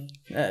it, man.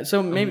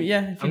 So maybe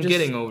I'm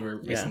getting over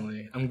it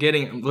recently. Yeah. I'm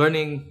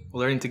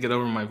learning to get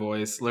over my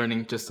voice,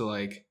 learning just to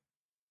like,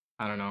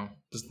 I don't know,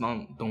 just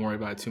don't worry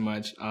about it too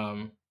much.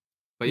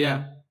 But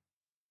yeah.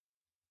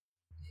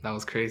 That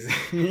was crazy.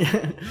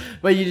 Yeah.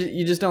 But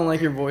you just don't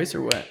like your voice,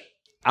 or what?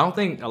 I don't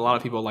think a lot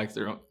of people like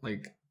their own,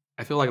 like,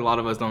 I feel like a lot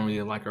of us don't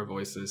really like our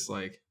voices.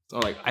 Like, So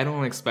like, I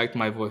don't expect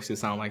my voice to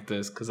sound like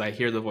this because I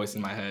hear the voice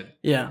in my head.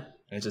 Yeah.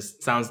 And it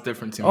just sounds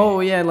different to me. Oh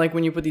yeah, like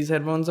when you put these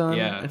headphones on,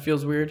 it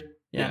feels weird.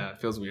 Yeah, it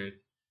feels weird.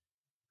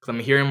 Because I'm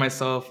hearing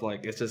myself,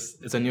 like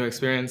it's a new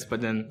experience,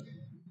 but then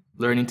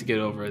learning to get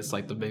over it's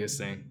like the biggest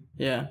thing.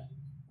 Yeah.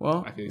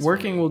 Well,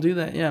 working will do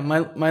that. Yeah.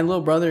 My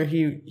little brother,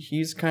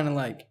 he's kind of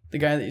like the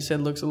guy that you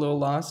said looks a little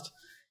lost.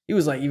 He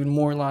was like even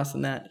more lost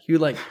than that.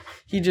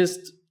 He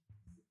just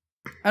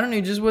I don't know,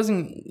 he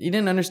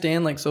didn't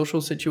understand like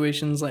social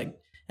situations, like,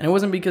 and it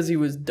wasn't because he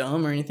was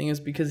dumb or anything, it's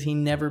because he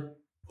never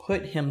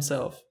put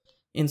himself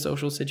in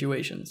social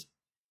situations.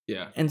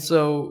 Yeah. And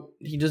so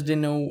he just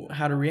didn't know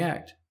how to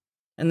react.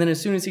 And then as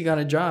soon as he got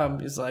a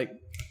job, he's like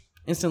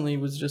instantly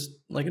was just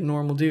like a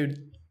normal dude.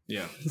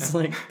 Yeah. It's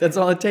like that's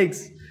all it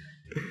takes.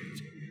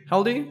 How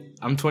old are you?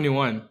 I'm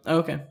 21. Oh,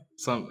 okay.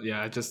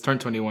 I just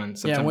turned 21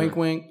 September. Yeah, wink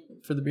wink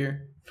for the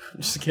beer.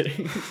 Just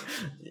kidding.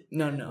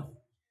 No.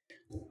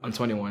 I'm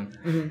 21.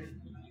 Mm-hmm.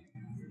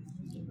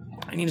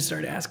 I need to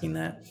start asking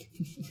that.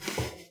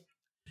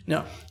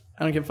 No,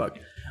 I don't give a fuck.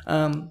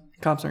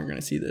 Cops aren't going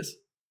to see this.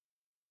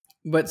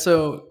 But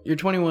so you're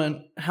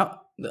 21.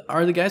 How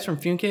are the guys from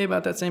Funke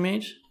about that same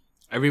age?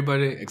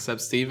 Everybody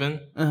except Steven.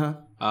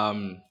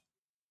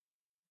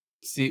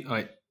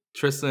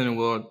 Tristan and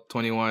Will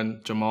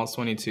 21. Jamal's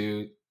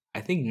 22.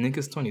 I think Nick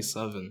is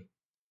 27.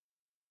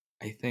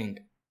 I think.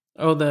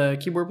 Oh, the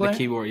keyboard player? The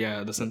keyboard,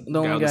 yeah. The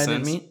one guy I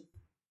didn't meet?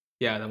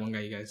 Yeah, that one guy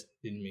you guys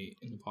didn't meet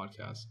in the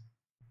podcast.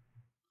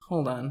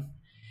 Hold on.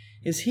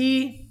 Does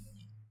he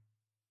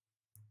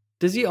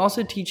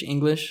also teach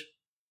English?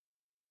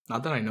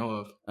 Not that I know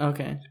of.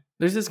 Okay.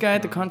 There's this guy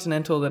at the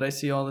Continental that I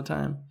see all the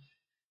time.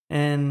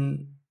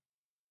 And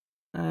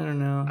I don't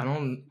know. I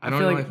don't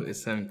know if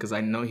it's him because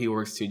I know he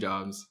works 2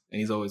 jobs and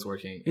he's always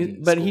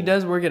working. But he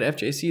does work at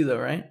FJC though,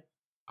 right?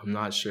 I'm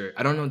not sure.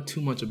 I don't know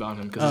too much about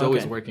him because he's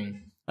always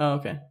working. Oh,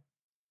 okay.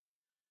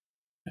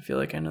 I feel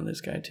like I know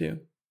this guy too.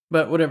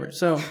 But whatever.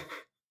 So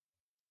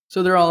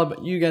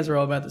you guys are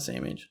all about the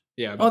same age.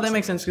 Yeah. Oh, that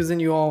makes sense because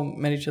then you all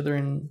met each other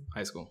in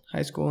high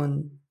school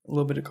and a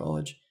little bit of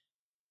college.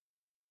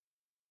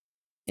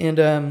 And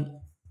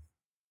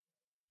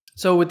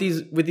so with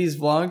these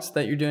vlogs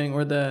that you're doing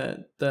or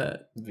the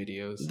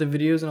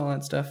videos and all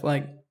that stuff,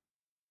 like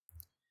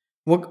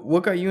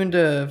what got you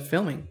into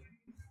filming?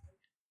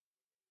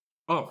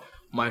 Oh,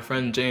 my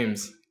friend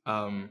James.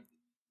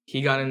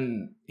 He got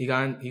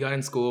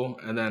in school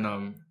and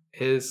then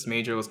his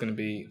major was going to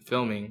be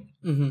filming,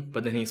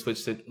 but then he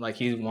switched it. Like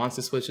he wants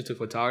to switch it to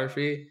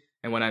photography.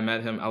 And when I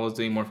met him, I was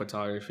doing more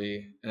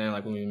photography. And then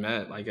like when we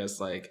met, I guess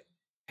like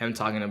him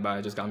talking about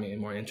it just got me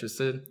more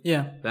interested.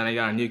 Yeah. Then I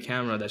got a new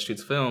camera that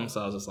shoots film,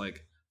 so I was just like,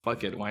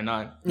 fuck it, why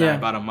not? Yeah. I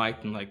bought a mic,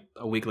 and like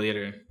a week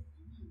later,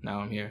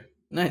 now I'm here.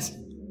 Nice.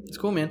 It's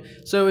cool, man.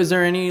 So is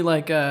there any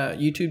like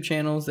YouTube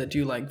channels that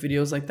do like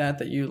videos like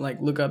that you like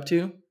look up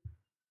to?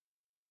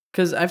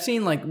 Because I've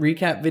seen like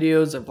recap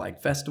videos of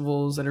like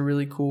festivals that are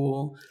really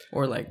cool,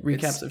 or like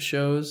recaps of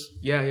shows.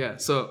 Yeah.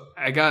 So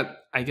I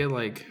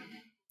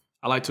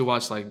like to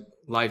watch like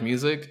live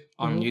music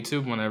on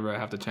YouTube whenever I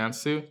have the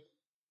chance to.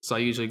 So I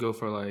usually go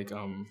for like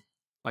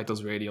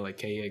those radio like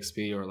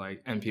KEXP or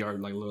like NPR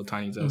like little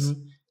tiny desk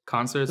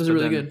concerts. Those are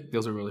really good.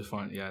 Those are really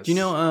fun. Yeah. Do you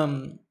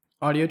know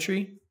Audio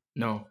Tree?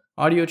 No.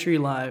 Audio Tree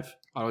Live.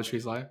 Audio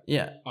Tree's live?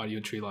 Yeah. Audio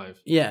Tree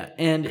Live. Yeah,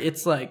 and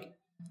it's like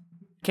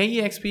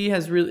KEXP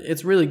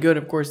it's really good,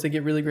 of course, they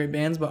get really great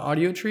bands, but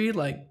Audio Tree,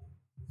 like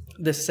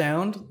the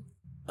sound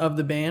of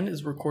the band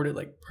is recorded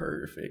like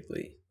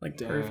perfectly. Like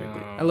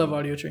perfectly. I love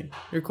Audio Tree.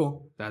 They're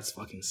cool. That's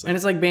fucking sick. And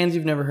it's like bands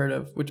you've never heard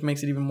of, which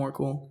makes it even more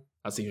cool.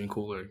 That's even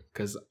cooler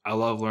because I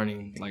love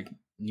learning like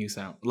new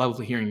sound. Love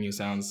hearing new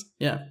sounds.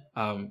 Yeah.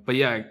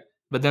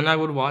 But then I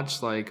would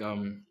watch like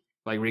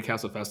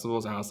recaps of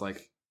festivals, and I was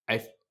like,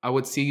 I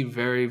would see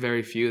very,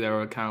 very few that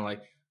were kind of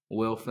like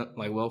well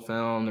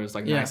filmed. There's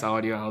like nice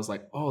audio, and I was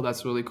like, oh,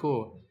 that's really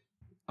cool.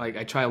 Like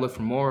I try to look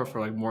for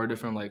more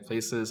different like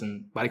places,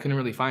 but I couldn't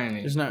really find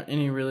any. There's not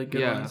any really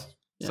good ones.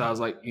 Yeah. So I was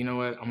like, you know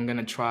what? I'm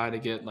gonna try to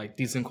get like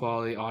decent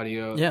quality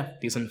audio,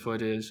 decent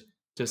footage,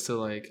 just to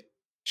like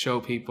show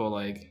people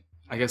like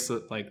I guess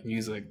like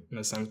music in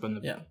a sense, but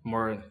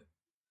more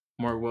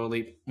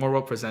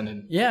well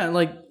presented. Yeah,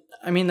 like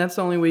I mean that's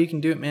the only way you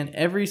can do it, man.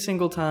 Every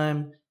single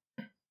time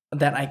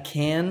that I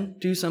can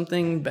do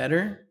something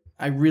better,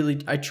 I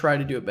try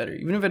to do it better,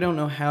 even if I don't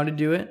know how to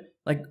do it.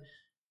 Like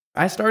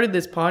I started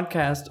this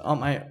podcast on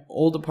my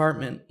old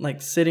apartment,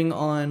 like sitting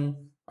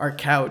on our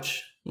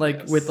couch,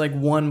 like with like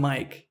one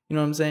mic. You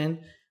know what I'm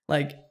saying?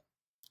 Like,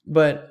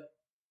 but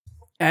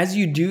as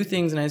you do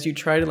things and as you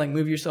try to like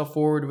move yourself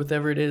forward,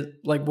 whatever it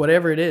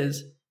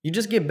is, you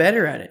just get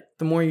better at it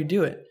the more you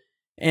do it.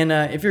 And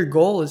if your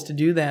goal is to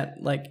do that,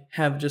 like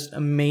have just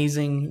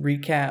amazing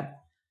recap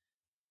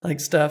like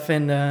stuff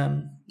and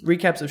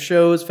recaps of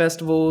shows,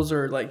 festivals,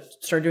 or like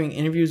start doing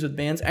interviews with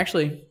bands.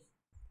 Actually,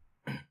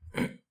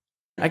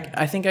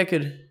 I think I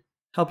could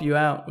help you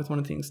out with one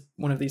of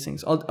these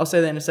things. I'll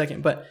say that in a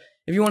second. But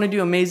if you want to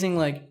do amazing,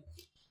 like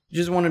you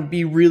just want to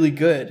be really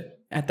good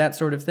at that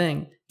sort of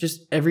thing,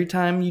 just every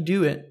time you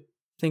do it,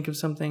 think of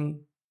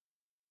something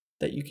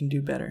that you can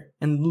do better,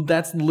 and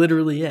that's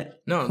literally it.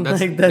 No,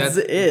 that's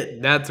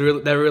it. That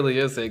really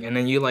is it. And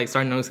then you like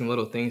start noticing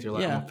little things. You're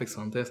like, I'm gonna fix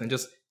on this, and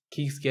just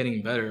keeps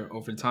getting better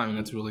over time, and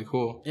that's really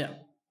cool. Yeah.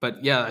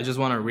 But yeah, I just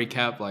want to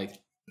recap, like,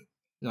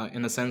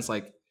 in a sense,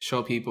 like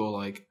show people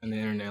like on the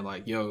internet,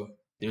 like, yo,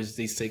 there's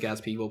these sick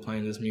ass people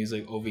playing this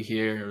music over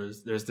here, or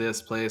there's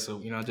this place, so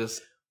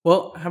just.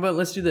 Well, how about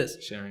let's do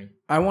this? Sharing.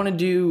 I want to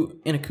do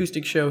an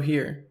acoustic show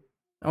here.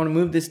 I want to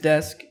move this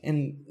desk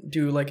and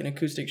do like an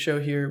acoustic show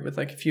here with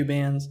like a few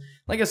bands,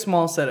 like a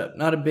small setup,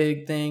 not a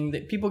big thing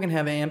that people can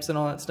have amps and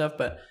all that stuff,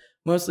 but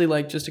mostly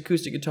like just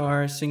acoustic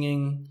guitar,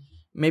 singing,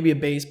 maybe a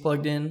bass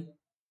plugged in.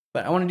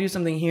 But I want to do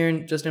something here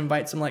and just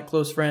invite some like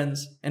close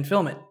friends and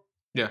film it.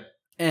 Yeah.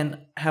 And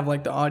have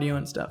like the audio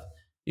and stuff.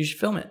 You should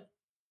film it.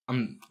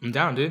 I'm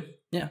down, dude.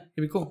 Yeah,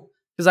 it'd be cool.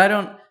 Because I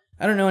don't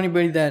know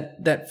anybody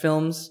that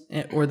films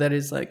or that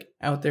is like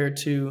out there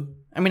to.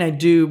 I mean, I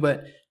do,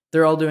 but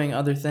they're all doing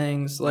other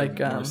things like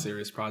more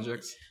serious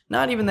projects.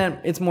 Not even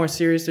that it's more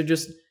serious. They're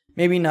just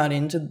maybe not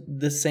into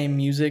the same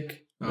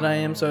music that I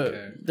am,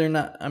 so they're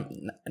not. I'm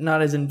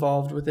not as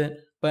involved with it.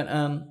 But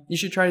you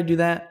should try to do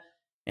that.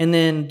 And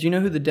then, do you know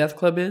who the Death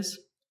Club is?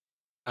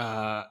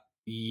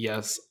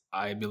 Yes,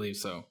 I believe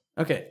so.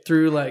 Okay,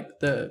 through like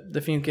the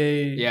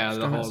Funke. Yeah,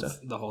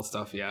 the whole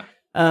stuff. Yeah.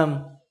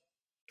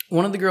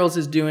 One of the girls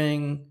is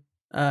doing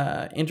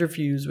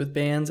interviews with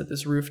bands at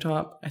this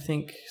rooftop. I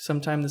think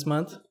sometime this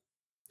month.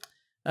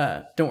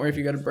 Don't worry if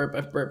you got a burp.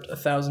 I've burped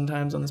 1,000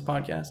 times on this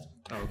podcast.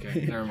 Oh,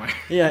 okay, never mind.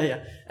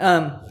 Yeah.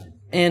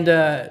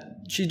 And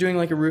she's doing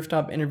like a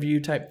rooftop interview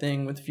type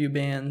thing with a few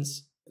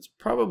bands. It's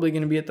probably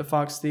going to be at the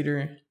Fox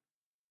Theater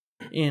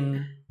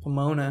in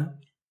Pomona.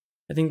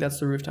 I think that's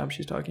the rooftop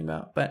she's talking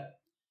about. But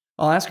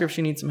I'll ask her if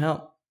she needs some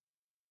help.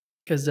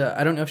 Because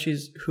I don't know if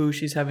who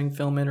she's having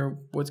film it or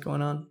what's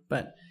going on.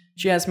 But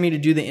she asked me to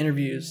do the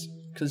interviews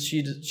because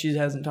she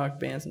hasn't talked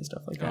bands and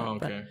stuff like that. Oh, okay.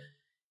 But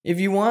if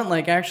you want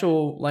like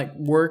actual like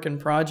work and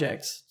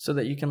projects so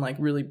that you can like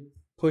really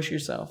push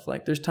yourself,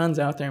 like there's tons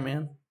out there,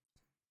 man.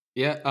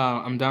 Yeah,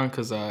 I'm down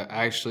because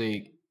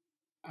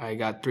I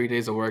got 3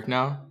 days of work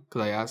now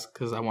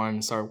because I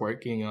wanted to start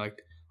working like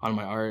on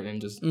my art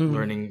and just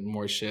learning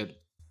more shit.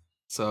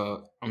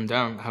 So I'm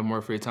down. I have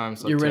more free time.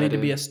 So you're ready to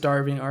be a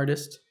starving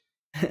artist.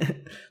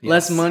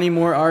 Less money,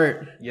 more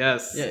art.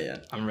 Yes. Yeah.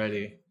 I'm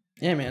ready.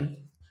 Yeah, man.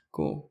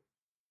 Cool.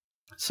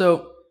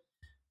 So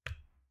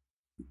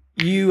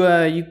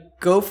you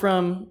go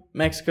from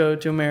Mexico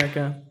to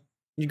America.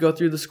 You go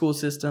through the school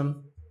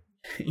system.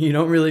 You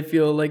don't really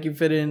feel like you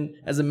fit in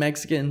as a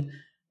Mexican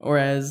or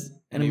as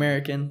an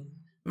American.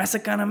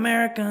 Mexican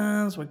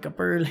Americans, wake up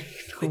early.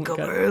 Wake up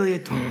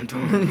early.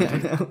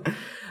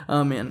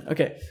 Oh man.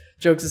 Okay.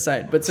 Jokes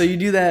aside, but so you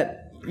do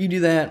that,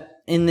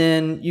 and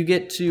then you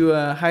get to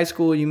high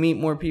school. You meet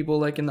more people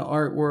like in the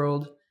art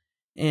world,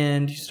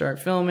 and you start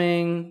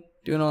filming,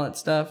 doing all that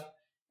stuff.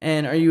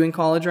 And are you in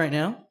college right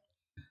now?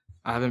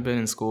 I haven't been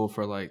in school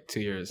for like 2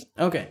 years.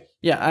 Okay.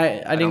 Yeah,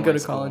 I didn't go to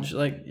college. School.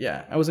 Like,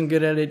 yeah, I wasn't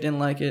good at it. Didn't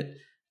like it.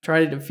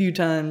 Tried it a few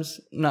times.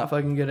 Not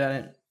fucking good at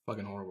it.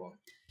 Fucking horrible.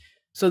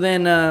 So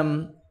then,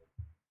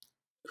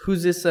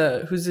 who's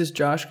this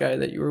Josh guy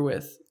that you were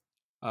with?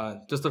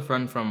 Just a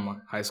friend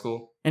from high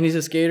school. And he's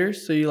a skater.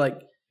 So you like?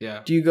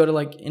 Yeah. Do you go to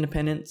like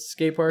Independence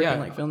skate park and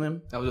like film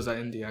him? That was just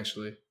at Indy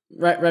actually.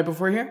 Right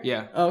before here?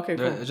 Yeah. Oh, okay,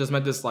 cool. I just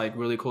met this like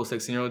really cool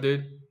 16-year-old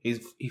dude.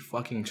 He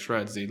fucking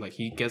shreds, dude. Like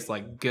he gets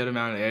like good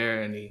amount of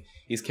air and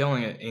he's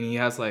killing it. And he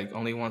has like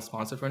only one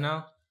sponsor for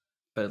now.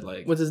 But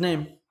like, what's his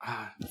name?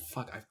 I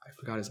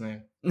forgot his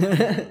name.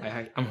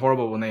 I'm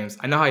horrible with names.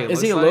 I know how he looks.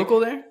 Is he a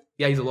local there?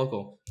 Yeah, he's a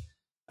local.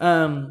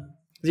 Does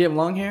he have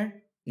long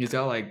hair? He's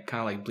got like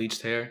kind of like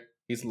bleached hair.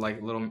 He's like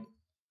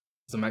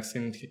he's a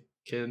Mexican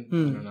kid. I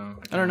don't know.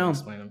 I don't know.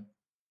 Explain him.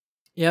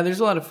 Yeah, there's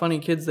a lot of funny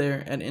kids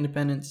there at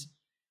Independence.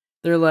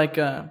 They're like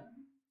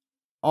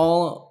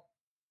all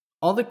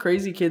the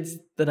crazy kids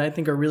that I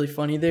think are really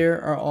funny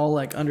there are all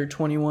like under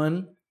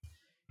 21,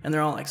 and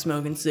they're all like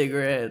smoking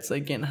cigarettes,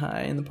 like getting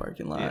high in the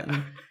parking lot.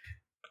 Yeah.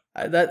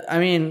 And I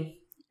mean,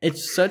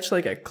 it's such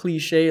like a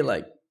cliche,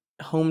 like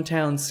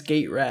hometown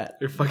skate rat.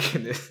 It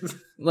fucking is.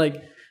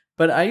 Like,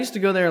 but I used to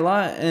go there a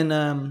lot,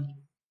 and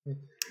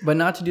but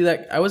not to do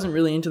that. I wasn't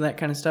really into that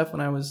kind of stuff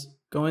when I was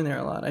going there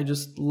a lot. I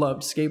just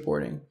loved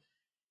skateboarding.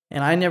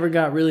 And I never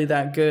got really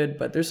that good,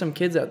 but there's some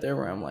kids out there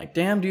where I'm like,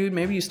 damn, dude,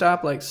 maybe you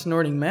stop like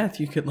snorting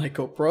meth, you could like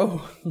go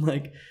pro.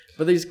 Like,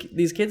 but there's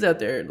these kids out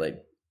there, like,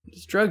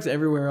 there's drugs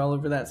everywhere all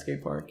over that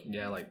skate park.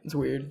 Yeah, like it's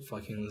weird.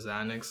 Fucking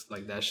Xanax,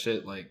 like that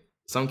shit. Like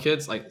some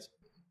kids, like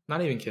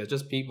not even kids,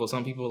 just people.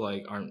 Some people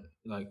like aren't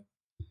like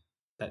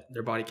that.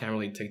 Their body can't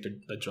really take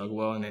the drug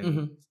well, and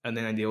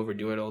then they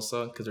overdo it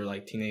also because they're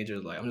like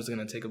teenagers. Like I'm just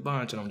gonna take a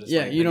bunch, and I'm just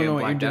you don't know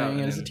what you're doing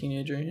as a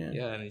teenager.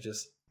 Yeah, and it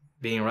just.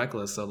 Being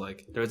reckless. So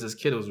like there was this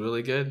kid who was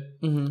really good,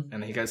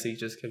 and he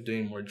just kept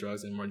doing more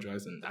drugs, and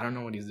I don't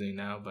know what he's doing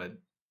now, but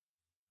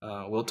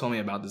Will told me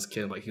about this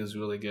kid. Like he was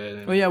really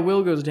good. And,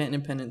 Will goes to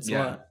Independence a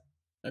lot.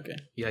 Okay.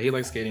 Yeah, he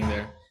likes skating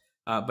there.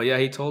 But yeah,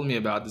 he told me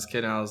about this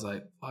kid, and I was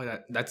like, oh,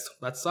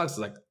 that sucks.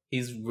 Like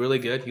he's really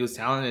good. He was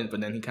talented,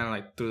 but then he kind of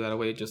like threw that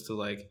away just to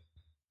like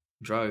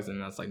drugs,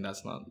 and that's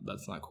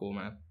not cool,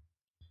 man.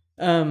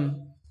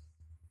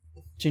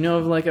 Do you know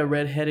of like a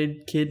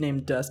redheaded kid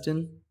named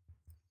Dustin?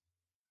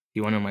 He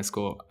went to my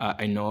school.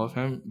 I know of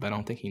him, but I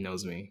don't think he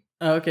knows me.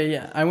 Oh, okay,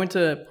 yeah. I went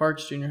to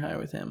Parks Junior High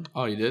with him.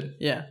 Oh, you did?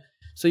 Yeah.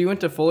 So you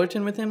went to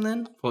Fullerton with him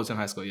then? Fullerton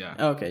High School, yeah.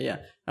 Oh, okay, yeah.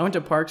 I went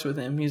to Parks with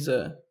him. He's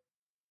a...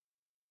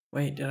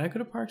 Wait, did I go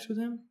to Parks with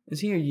him? Is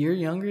he a year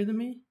younger than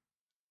me?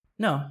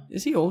 No.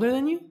 Is he older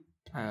than you?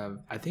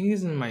 I think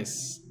he's in my...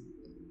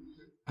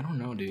 I don't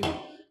know, dude.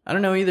 I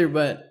don't know either,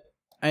 but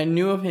I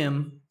knew of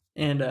him,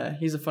 and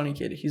he's a funny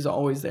kid. He's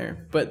always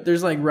there. But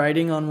there's like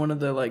writing on one of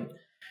the like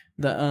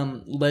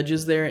the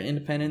ledges there at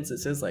Independence. It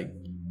says like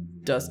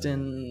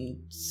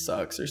Dustin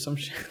sucks or some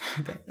shit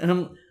like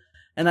that.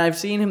 And I've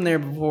seen him there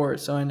before,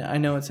 so I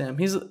know it's him.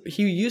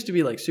 He used to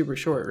be like super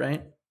short,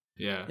 right?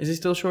 Yeah. Is he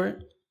still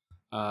short?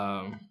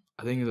 I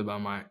think he's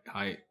about my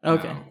height.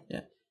 Okay. Now.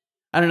 Yeah.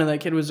 I don't know. That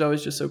kid was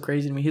always just so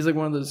crazy to me. He's like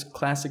one of those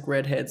classic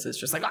redheads that's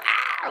just like,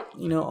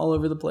 all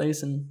over the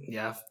place, and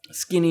yeah,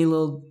 skinny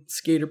little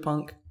skater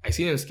punk. I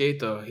seen him skate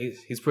though.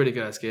 He's pretty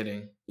good at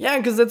skating. Yeah,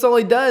 because that's all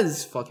he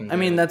does. Fucking good. I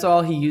mean, that's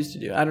all he used to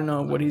do. I don't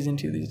know what he's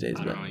into these days,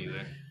 I don't know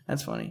either.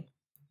 That's funny.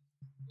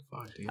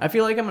 Fuck, dude. I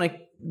feel like I'm gonna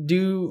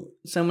do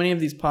so many of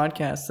these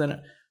podcasts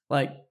that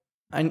like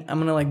I'm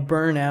gonna like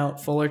burn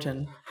out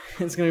Fullerton.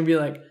 It's gonna be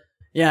like,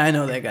 yeah, I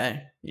know that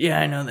guy.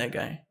 Yeah, I know that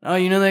guy. Oh,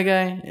 you know that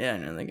guy? Yeah, I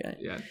know that guy.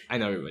 Yeah, I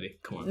know everybody.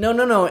 Come on.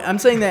 No. I'm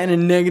saying that in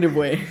a negative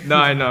way. No,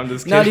 I know. I'm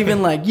just kidding. Not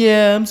even like,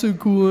 yeah, I'm so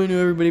cool. I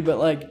know everybody. But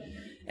like,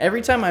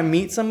 every time I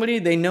meet somebody,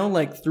 they know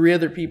like 3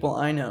 other people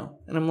I know.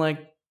 And I'm like,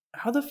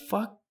 how the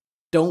fuck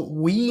don't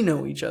we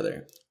know each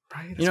other?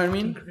 Right? You know what I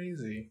mean?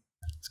 Crazy.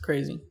 It's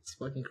crazy. It's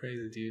fucking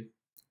crazy, dude.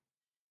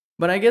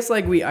 But I guess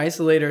like we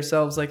isolate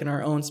ourselves like in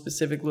our own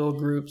specific little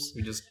groups.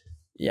 We just...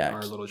 Yeah,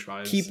 our little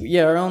tribes.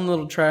 Our own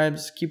little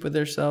tribes. Keep with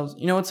themselves.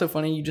 You know what's so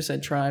funny? You just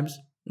said tribes.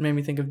 It made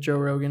me think of Joe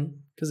Rogan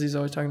because he's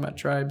always talking about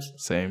tribes.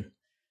 Same.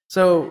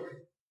 So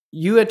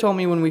you had told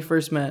me when we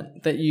first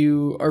met that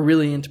you are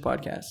really into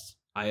podcasts.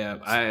 I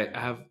am.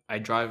 I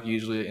drive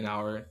usually an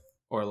hour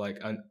or like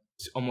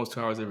almost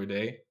 2 hours every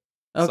day.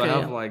 Okay, so I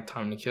have like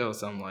time to kill.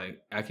 So I'm like,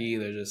 I could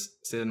either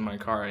just sit in my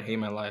car, I hate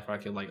my life, or I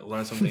could like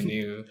learn something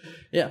new.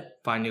 Yeah.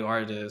 Find new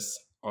artists,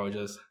 or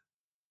just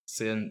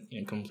sit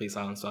in complete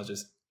silence. So I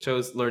just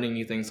chose learning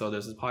new things. So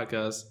there's this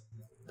podcast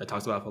that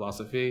talks about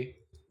philosophy.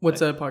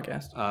 What's a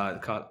podcast?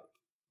 Called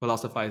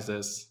Philosophize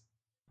This.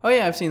 Oh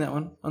yeah, I've seen that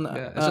one on the.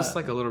 Yeah, it's just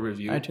like a little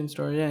review. iTunes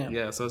store, yeah.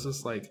 Yeah, so it's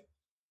just like,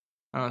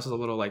 I don't know, it's just a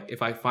little like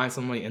if I find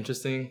somebody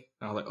interesting,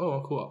 I'm like,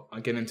 oh cool,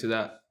 I'll get into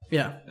that.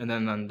 Yeah. And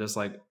then I'm just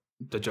like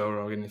the Joe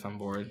Rogan if I'm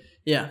bored.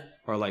 Yeah.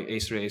 Or like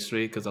H3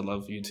 because I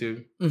love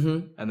YouTube.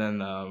 Mm-hmm. And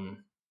then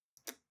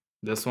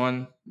this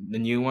one, the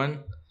new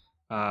one.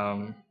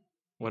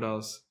 What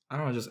else? I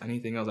don't know, just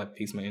anything else that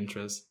piques my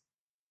interest.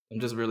 I'm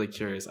just really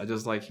curious. I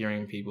just like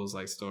hearing people's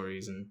like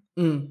stories and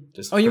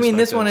just. Oh, you mean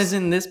this one is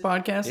in this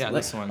podcast? Yeah, like,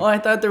 this one. Oh, I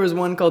thought there was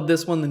one called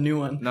This One, the new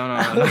one. No.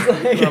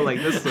 Not like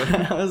this one.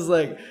 I was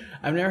like,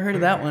 I've never heard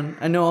of that one.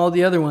 I know all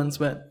the other ones,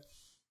 but.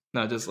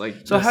 No, just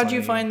like. So how'd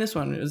you find this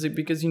one? Is it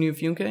because you knew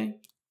Funke?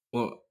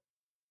 Well,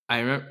 I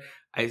remember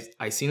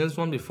I seen this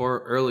one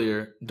before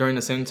earlier during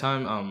the same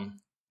time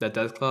that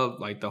Death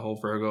Club, like the whole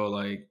Virgo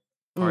like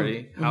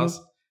party house,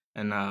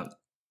 and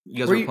you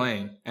guys were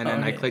playing, and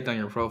then I clicked on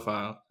your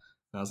profile.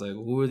 And I was like,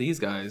 who are these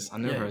guys?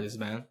 I've never heard of this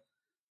band.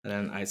 And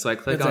then I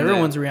clicked That's on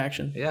everyone's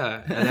reaction.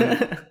 Yeah. And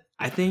then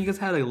I think you guys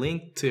had a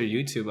link to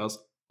your YouTube.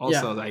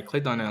 I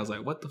clicked on it. I was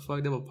like, what the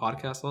fuck? They have a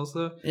podcast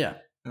also? Yeah.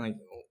 And like,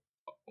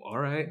 all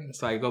right.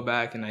 So I go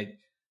back and I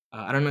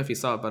don't know if you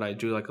saw it, but I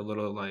drew like a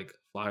little like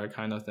flyer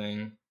kind of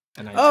thing.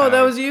 And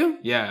that was you?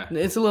 Yeah.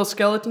 It's a little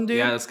skeleton dude?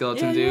 Yeah, the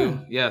skeleton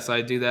dude. Yeah, so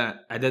I did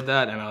that.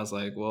 And I was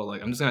like, well,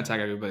 like I'm just going to tag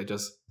everybody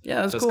just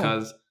that's just cool.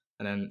 Cause.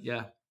 And then,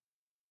 yeah.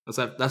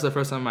 That's the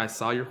first time I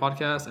saw your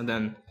podcast, and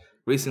then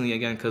recently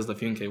again because the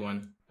Funke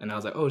one, and I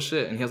was like, oh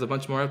shit, and he has a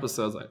bunch more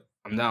episodes. Like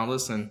I'm down to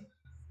listen.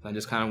 And I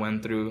just kind of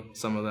went through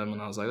some of them,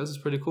 and I was like, this is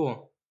pretty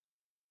cool.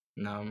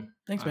 And,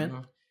 thanks,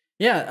 man.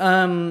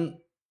 Yeah,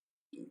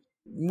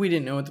 we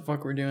didn't know what the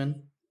fuck we're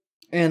doing,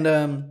 and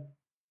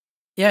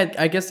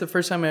I guess the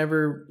first time I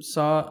ever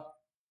saw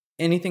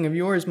anything of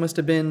yours must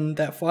have been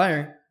that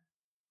flyer,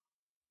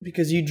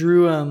 because you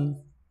drew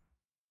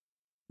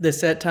the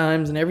set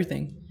times and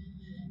everything.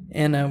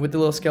 And with the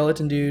little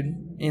skeleton dude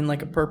in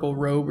like a purple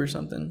robe or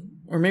something.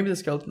 Or maybe the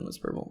skeleton was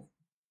purple.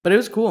 But it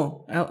was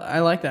cool.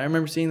 I like that. I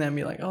remember seeing that and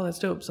be like, oh, that's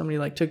dope. Somebody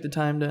like took the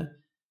time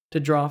to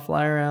draw a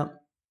flyer out.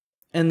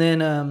 And then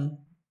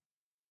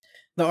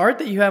the art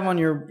that you have on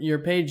your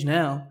page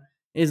now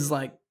is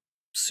like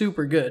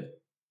super good.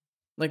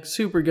 Like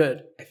super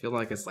good. I feel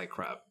like it's like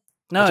crap.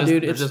 No,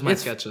 dude. It's just my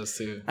sketches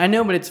too. I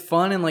know, but it's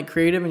fun and like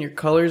creative, and your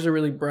colors are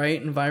really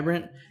bright and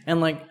vibrant. And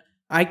like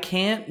I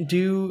can't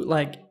do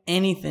like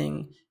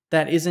anything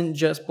that isn't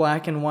just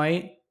black and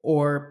white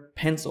or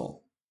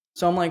pencil.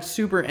 So I'm like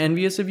super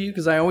envious of you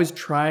because I always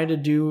try to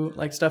do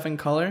like stuff in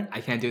color.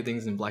 I can't do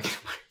things in black and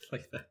white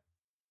like that.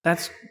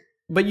 That's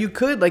But you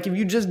could, like, if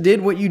you just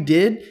did what you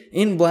did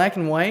in black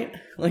and white,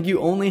 like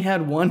you only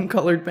had one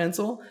colored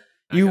pencil,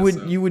 you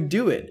would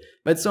do it.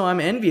 But so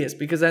I'm envious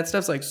because that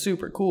stuff's like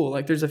super cool.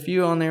 Like there's a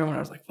few on there when I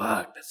was like,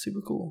 fuck, that's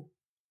super cool.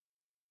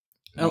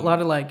 A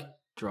lot of like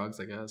drugs,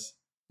 I guess.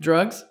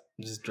 Drugs?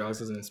 Just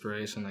drugs as an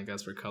inspiration, I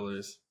guess, for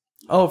colors.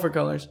 Oh, for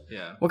colors.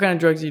 Yeah. What kind of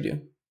drugs do you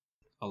do?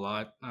 A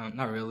lot.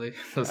 Not really.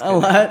 A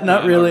lot?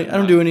 Not really. I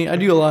don't do any. I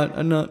do a lot.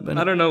 I'm not.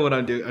 I don't know what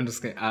I'm doing. I'm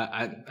just kidding.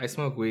 I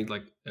smoke weed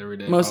like every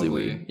day. Mostly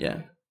probably. weed.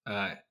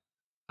 Yeah.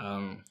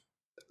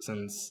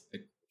 Since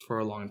like, for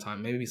a long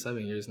time, maybe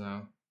 7 years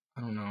now.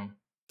 I don't know.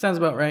 Sounds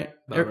about right.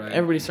 Right.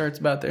 Everybody starts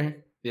about there.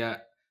 Yeah.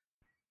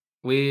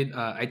 Weed.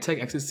 I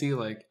take ecstasy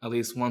like at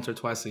least once or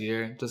twice a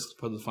year just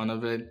for the fun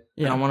of it.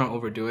 Yeah. I don't want to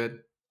overdo it.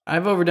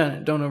 I've overdone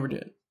it. Don't overdo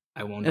it.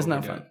 I won't. It's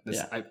not fun.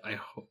 Yeah. I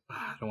hope.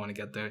 I don't want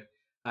to get there.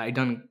 I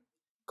done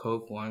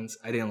coke once.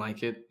 I didn't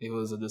like it. It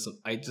was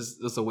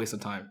a waste of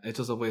time. It's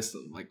just a waste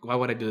of, like, why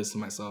would I do this to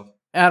myself?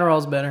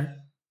 Adderall's better.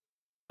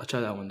 I'll try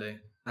that one day.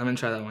 I haven't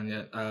tried that one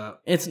yet.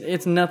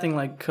 It's nothing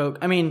like coke.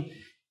 I mean,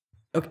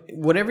 okay,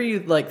 whatever you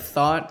like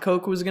thought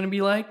coke was gonna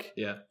be like.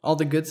 Yeah. All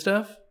the good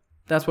stuff.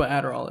 That's what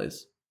Adderall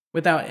is,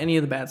 without any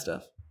of the bad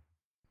stuff.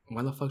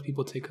 Why the fuck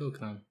people take coke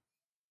then?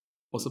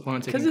 What's the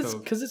point of taking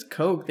coke? Because it's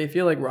coke. They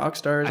feel like rock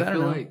stars. I don't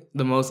know. Like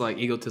the most like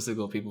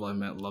egotistical people I've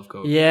met love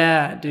coke.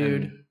 Yeah,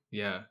 dude. And,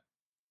 yeah.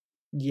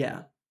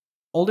 Yeah.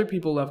 Older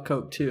people love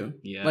coke too.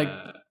 Yeah. Like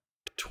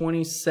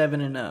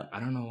 27 and up. I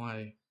don't know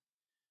why.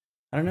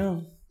 I don't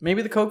know.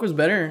 Maybe the coke was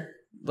better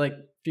like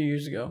a few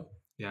years ago.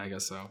 Yeah, I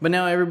guess so. But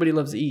now everybody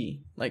loves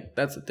E. Like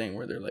that's the thing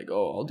where they're like,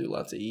 oh, I'll do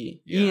lots of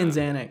E. Yeah. E and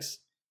Xanax.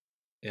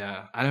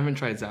 Yeah. I haven't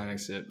tried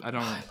Xanax yet. I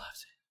love it.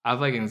 I have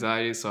like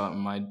anxiety, so I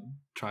might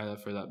try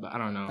that for that, but I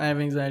don't know. I have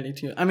anxiety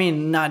too. I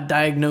mean, not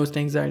diagnosed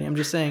anxiety. I'm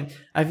just saying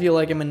I feel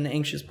like I'm an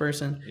anxious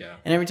person. Yeah.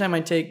 And every time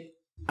I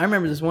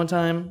remember this one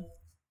time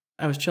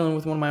I was chilling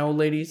with one of my old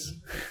ladies,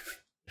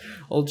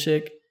 old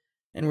chick,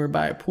 and we were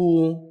by a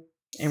pool,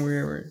 and we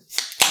were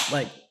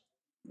like,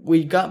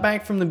 we got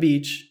back from the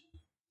beach.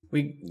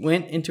 We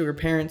went into her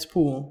parents'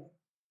 pool.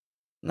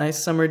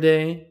 Nice summer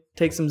day.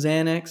 Take some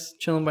Xanax,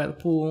 chilling by the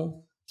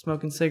pool,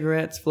 smoking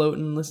cigarettes,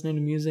 floating, listening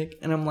to music.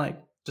 And I'm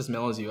like, just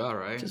mellows you out,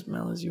 right? Just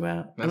mellows you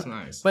out. That's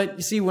nice. But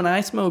you see, when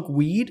I smoke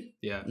weed,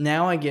 yeah,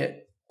 now I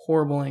get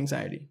horrible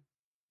anxiety.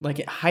 Like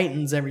it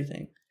heightens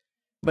everything.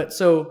 But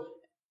so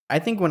I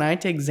think when I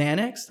take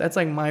Xanax, that's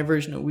like my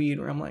version of weed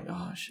where I'm like,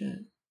 oh shit.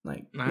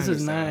 Like this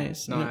is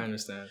nice. No, I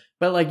understand.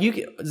 But like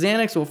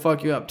Xanax will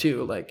fuck you up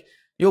too. Like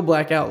you'll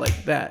black out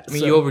like that. I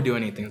mean, you overdo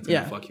anything, it's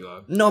gonna fuck you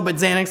up. No, but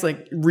Xanax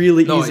like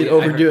really easy to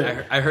overdo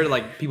it. I heard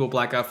like people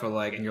black out for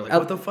like, and you're like,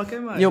 what the fuck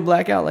am I? You'll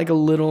black out like a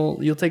little.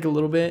 You'll take a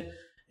little bit,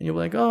 and you'll be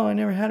like, oh, I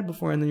never had it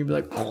before, and then you'll be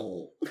like,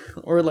 oh,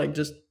 or like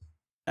just,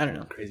 I don't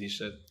know, crazy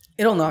shit.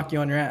 It'll knock you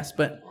on your ass,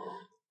 but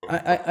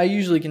I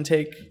usually can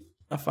take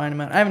a fine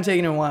amount. I haven't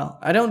taken it in a while.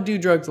 I don't do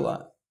drugs a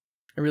lot.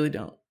 I really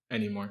don't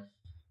anymore.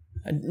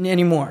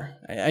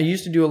 I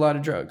used to do a lot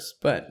of drugs,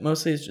 but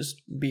mostly it's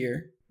just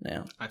beer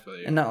now. I feel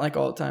you. And not like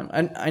all the time.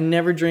 I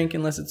never drink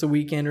unless it's a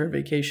weekend or a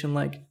vacation,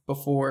 like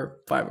before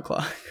 5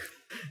 o'clock.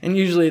 And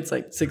usually it's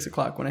like 6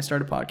 o'clock when I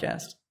start a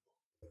podcast.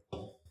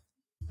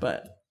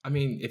 But I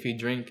mean, if you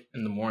drink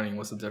in the morning,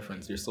 what's the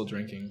difference? You're still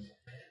drinking.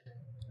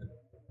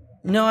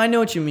 No, I know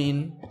what you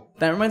mean.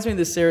 That reminds me of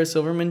the Sarah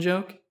Silverman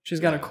joke.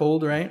 She's got a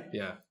cold, right?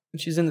 Yeah. And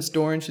she's in the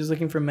store and she's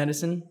looking for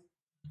medicine.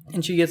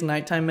 And she gets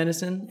nighttime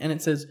medicine and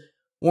it says,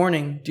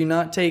 warning, do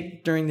not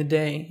take during the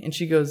day. And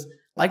she goes,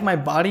 like my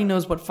body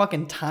knows what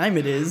fucking time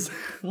it is.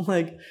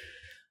 Like,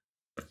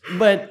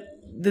 but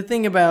the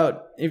thing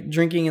about if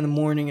drinking in the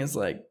morning is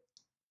like,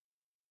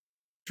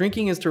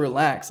 drinking is to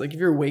relax. Like if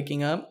you're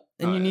waking up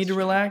and you need to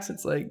relax,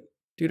 it's like,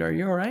 dude, are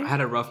you all right? I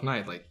had a rough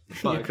night. Like,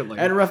 fuck. Yeah,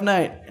 I had a rough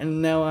night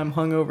and now I'm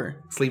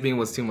hungover. Sleeping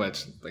was too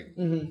much. Like,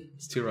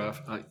 It's too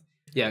rough.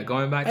 Yeah,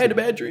 going back. I had a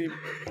bad dream.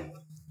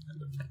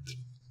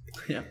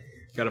 Yeah.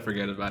 Gotta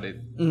forget about it.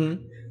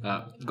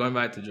 Going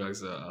back to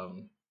drugs,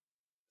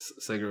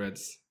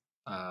 cigarettes,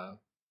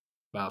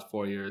 about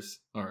 4 years,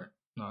 or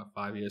not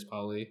 5 years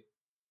probably.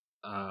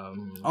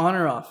 On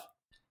or off?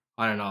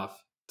 On and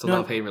off. It's a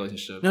love-hate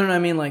relationship. No, I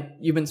mean like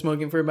you've been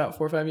smoking for about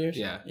 4 or 5 years?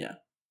 Yeah. Yeah.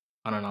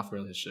 On and off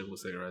relationship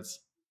with cigarettes.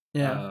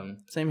 Yeah.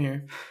 Same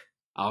here.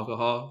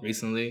 Alcohol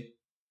recently,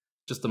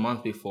 just a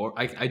month before.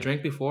 I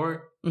drank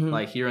before,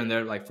 like here and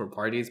there, like for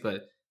parties,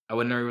 but I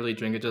would never really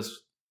drink it. Just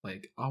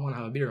like, oh, I want to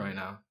have a beer right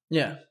now.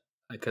 Yeah.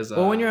 Because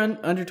when you're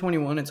under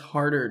 21, it's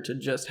harder to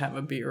just have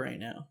a beer right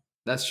now.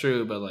 That's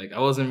true, but like I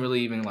wasn't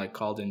really even like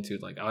called into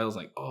like I was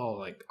like, oh,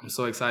 like I'm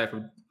so excited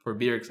for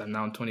beer because I'm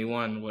now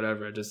 21,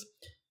 whatever.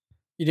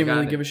 You didn't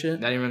really give a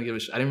shit? I didn't really give a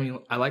shit.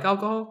 I like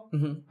alcohol.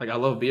 Like I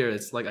love beer.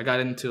 It's like I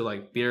got into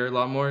like beer a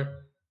lot more,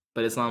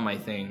 but it's not my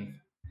thing.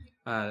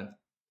 I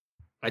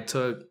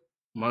took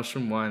a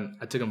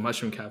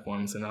mushroom cap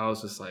once, and I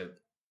was just like,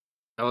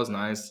 that was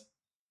nice.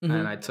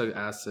 And I took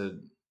acid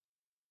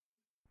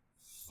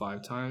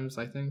 5 times,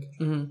 I think.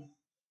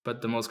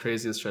 But the most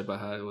craziest trip I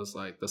had was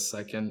like the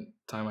second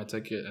time I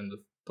took it and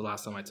the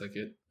last time I took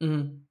it.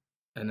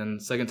 And then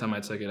the second time I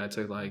took it, I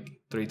took like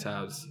 3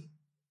 tabs,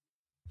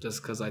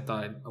 just because I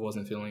thought I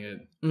wasn't feeling it.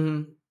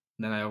 Mm-hmm.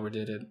 Then I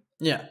overdid it.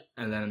 Yeah.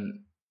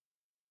 And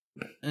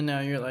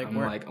now you're like, I'm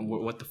like,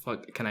 what the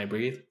fuck? Can I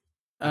breathe?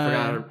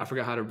 I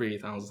forgot how to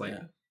breathe. I was like,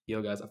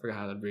 yo guys, I forgot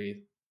how to breathe.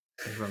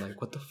 And they were like,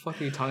 what the fuck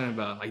are you talking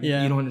about? Like, you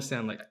don't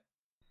understand. Like,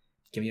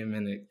 give me a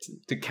minute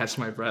to catch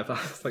my breath. I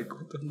was like,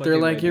 what the fuck? They're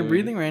like, you're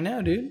breathing right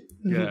now, dude.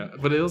 Yeah,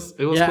 but it was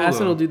cool,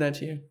 acid will do that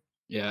to you.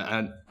 Yeah,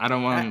 and I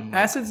don't want.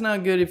 Acid's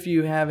not good if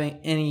you have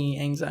any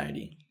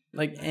anxiety,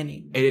 like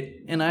any.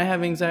 And I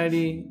have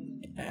anxiety.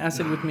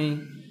 Acid with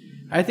me,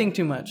 I think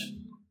too much.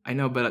 I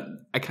know, but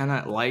I kind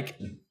of like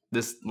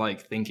this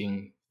like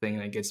thinking thing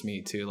that gets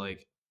me to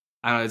like,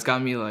 I don't know. It's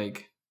got me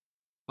like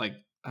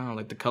I don't know,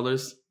 like the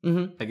colors.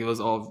 Mm-hmm. Like it was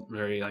all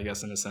very, I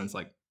guess, in a sense,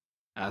 like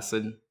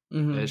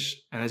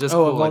acid-ish, and it's just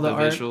cool. Like the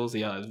visuals,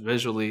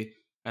 visually,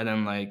 and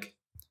then like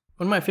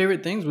one of my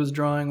favorite things was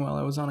drawing while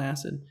I was on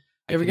acid.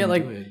 You ever get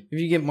like if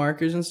you get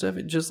markers and stuff,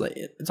 it just like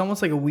it's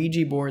almost like a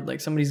Ouija board,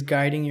 like somebody's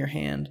guiding your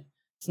hand.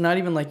 It's not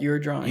even like you're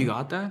drawing. You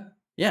got that?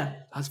 Yeah,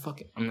 that's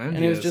fucking.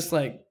 And it was just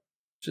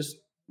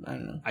I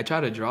don't know. I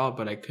tried to draw,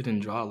 but I couldn't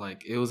draw.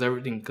 Like it was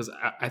everything because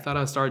I thought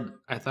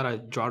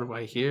I'd draw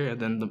right here, and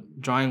then the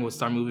drawing would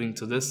start moving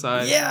to this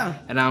side. Yeah,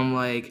 and I'm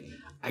like,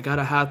 I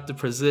gotta have the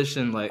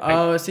precision. Like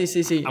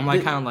see. I'm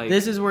like kind of like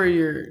this is where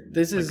you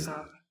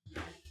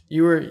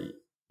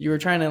were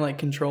trying to like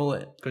control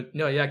it.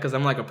 No, yeah, because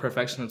I'm like a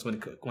perfectionist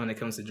when it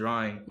comes to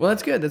drawing. Well,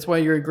 that's good. That's why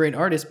you're a great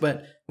artist.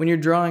 But when you're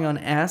drawing on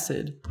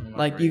acid,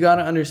 like you got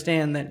to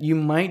understand that you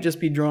might just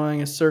be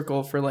drawing a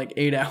circle for like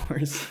 8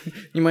 hours.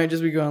 You might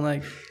just be going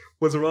like,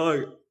 "What's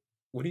wrong?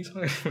 What are you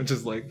talking about?"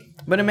 Just like.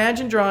 But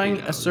imagine drawing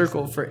a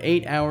circle for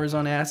 8 hours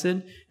on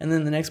acid, and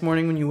then the next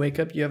morning when you wake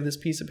up, you have this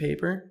piece of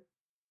paper.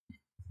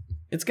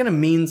 It's gonna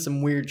mean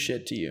some weird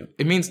shit to you.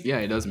 It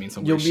does mean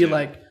some weird shit. You'll be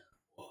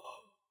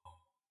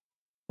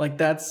like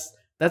that's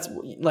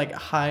like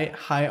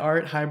high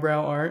art,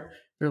 highbrow art.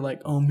 They're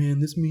like, oh man,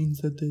 this means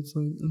that it's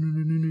like,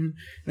 and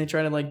they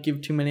try to like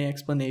give too many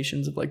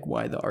explanations of like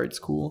why the art's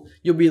cool.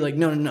 You'll be like,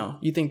 no,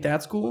 you think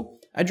that's cool?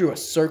 I drew a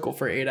circle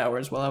for 8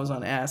 hours while I was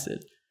on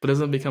acid. But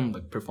doesn't it become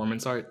like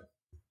performance art?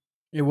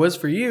 It was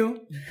for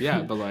you.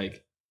 Yeah, but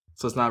like,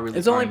 so it's not really.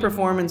 It's only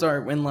performance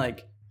art when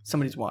like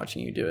somebody's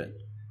watching you do it.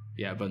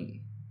 Yeah, but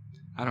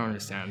I don't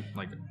understand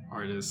like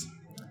artists.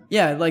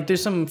 Yeah, like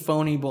there's some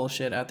phony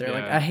bullshit out there. Yeah.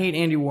 Like I hate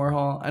Andy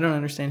Warhol. I don't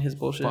understand his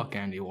bullshit. Fuck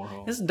Andy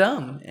Warhol. It's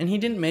dumb, and he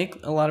didn't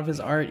make a lot of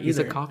his art either. He's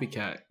a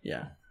copycat.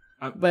 Yeah,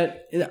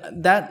 but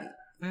that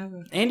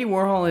Andy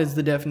Warhol is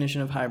the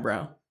definition of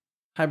highbrow.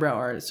 Highbrow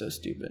art is so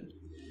stupid.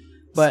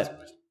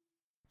 But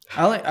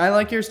I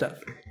like your stuff.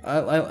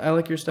 I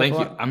like your stuff. Thank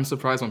you. I'm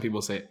surprised when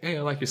people say, "Hey,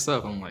 I like your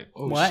stuff." I'm like,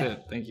 "Oh Why?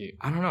 Shit, thank you."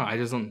 I don't know. I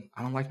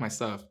don't like my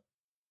stuff.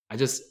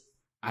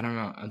 I don't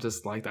know. I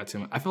just like that too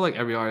much. I feel like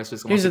every artist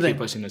just wants to keep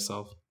pushing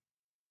themselves.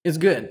 It's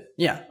good.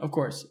 Yeah, of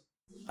course.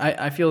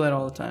 I feel that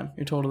all the time.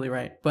 You're totally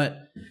right. But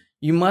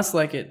you must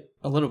like it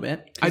a little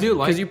bit. I do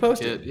like because you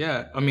post it.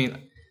 Yeah. I mean,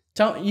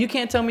 you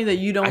can't tell me that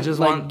you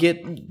don't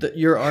get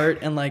your art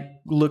and like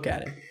look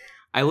at it.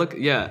 I look.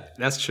 Yeah,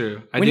 that's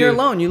true. When you're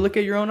alone, you look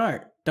at your own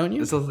art, don't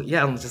you? So,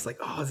 yeah, I'm just like,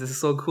 oh, this is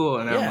so cool,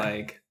 and I'm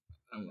like,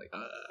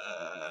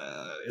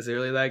 is it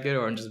really that good,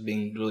 or I'm just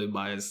being really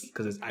biased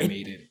because I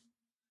made it.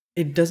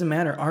 It doesn't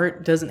matter.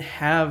 Art doesn't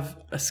have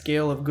a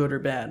scale of good or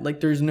bad. Like,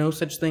 there's no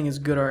such thing as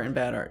good art and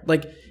bad art.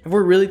 Like, if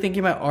we're really thinking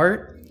about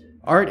art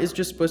is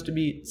just supposed to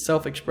be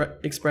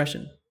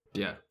self-expression.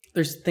 Yeah.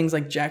 There's things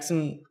like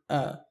Jackson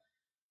Pollock,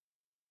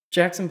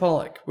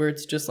 where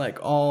it's just like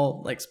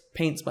all like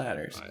paint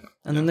splatters.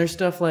 And then there's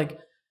stuff like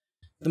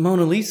the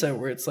Mona Lisa,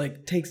 where it's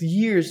like takes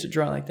years to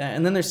draw like that.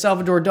 And then there's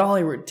Salvador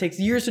Dali, where it takes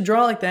years to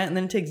draw like that, and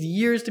then it takes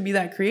years to be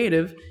that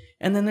creative.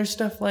 And then there's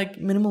stuff like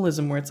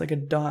minimalism, where it's like a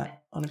dot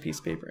on a piece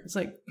of paper. It's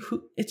like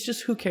who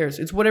cares?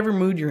 It's whatever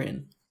mood you're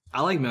in.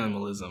 I like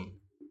minimalism.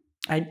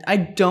 I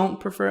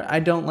don't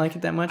like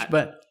it that much,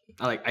 but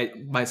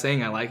by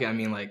saying I like it, I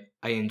mean like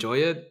I enjoy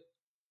it,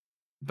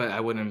 but I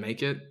wouldn't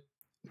make it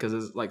because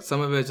it's like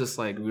some of it's just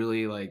like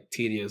really like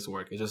tedious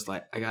work. It's just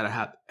like I gotta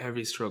have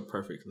every stroke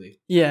perfectly.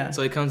 Yeah.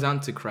 So it comes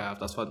down to craft.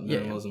 That's what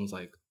minimalism is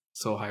like,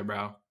 so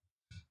highbrow.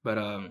 But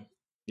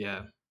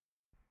yeah,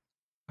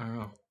 I don't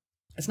know.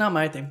 It's not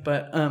my thing,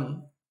 but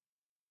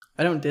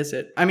I don't diss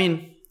it. I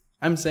mean,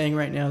 I'm saying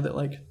right now that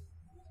like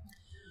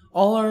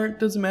all art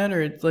doesn't matter.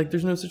 It's like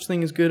there's no such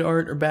thing as good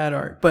art or bad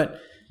art.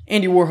 But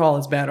Andy Warhol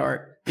is bad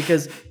art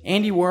because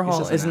Andy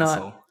Warhol is not.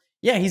 Asshole.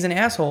 Yeah, he's an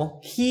asshole.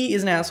 He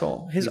is an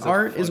asshole. His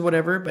art is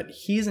whatever, but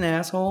he's an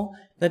asshole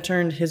that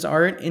turned his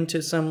art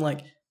into some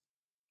like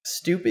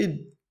stupid,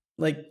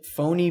 like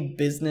phony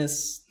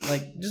business.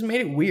 Like just made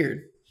it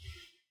weird.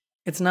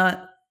 It's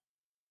not.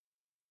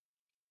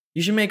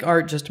 You should make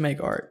art just to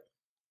make art.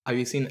 Have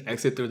you seen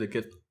Exit Through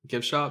the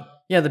Gift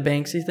Shop? Yeah, the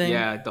Banksy thing.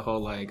 Yeah, the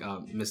whole like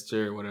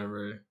Mr.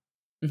 whatever,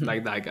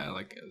 like that guy.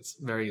 Like it's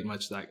very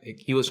much like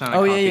he was trying to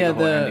copy the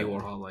whole Andy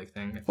Warhol like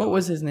thing. What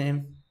was his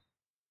name?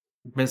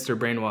 Mr.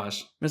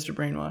 Brainwash. Mr.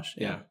 Brainwash.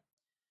 Yeah.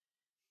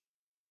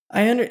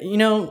 You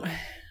know,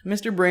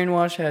 Mr.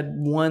 Brainwash had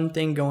one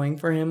thing going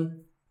for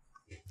him,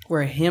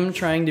 where him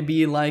trying to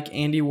be like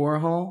Andy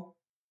Warhol,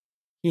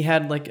 he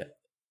had like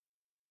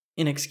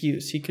an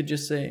excuse. He could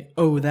just say,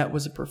 "Oh, that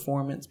was a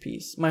performance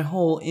piece. My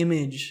whole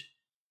image,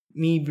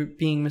 me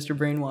being Mr.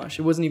 Brainwash,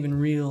 it wasn't even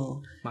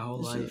real. My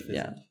whole life,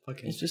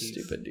 it's just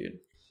stupid, dude.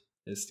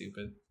 It's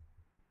stupid."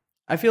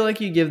 I feel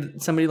like you give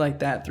somebody like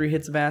that 3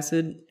 hits of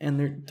acid,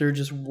 and they're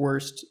just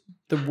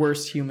the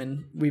worst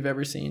human we've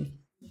ever seen.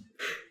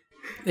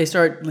 They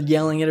start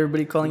yelling at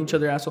everybody, calling each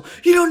other asshole.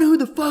 You don't know who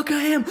the fuck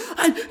I am.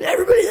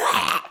 Everybody.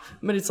 Ah!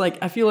 But it's like,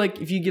 I feel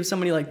like if you give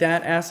somebody like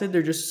that acid,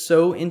 they're just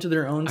so into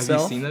their own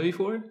self. Have you seen that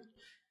before?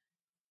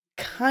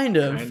 Kind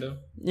of.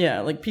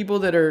 Yeah, like people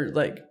that are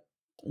like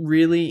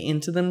really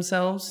into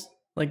themselves,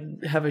 like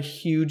have a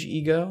huge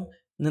ego,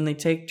 and then they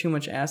take too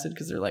much acid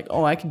because they're like,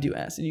 oh, I can do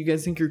acid. You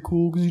guys think you're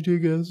cool because you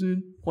take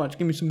acid? Watch,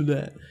 give me some of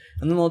that.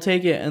 And then they'll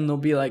take it and they'll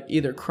be like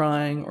either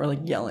crying or like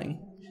yelling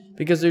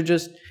because they're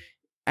just...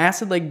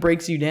 Acid like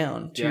breaks you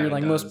down to your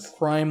like most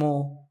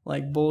primal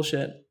like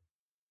bullshit,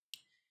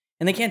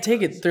 and they can't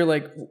take it. They're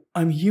like,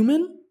 "I'm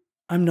human.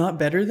 I'm not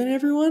better than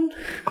everyone."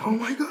 Oh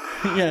my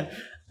god! Yeah,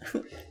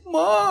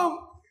 Mom.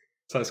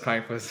 So I was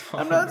crying for his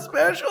mom. I'm not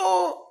special.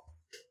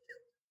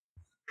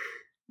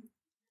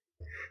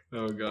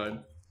 Oh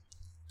god!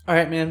 All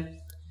right, man.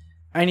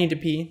 I need to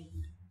pee.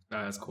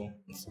 That's cool.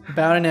 It's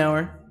about an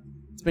hour.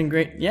 It's been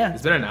great. Yeah.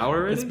 It's been an hour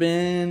already? It's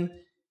been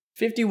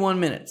 51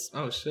 minutes.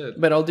 Oh, shit.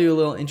 But I'll do a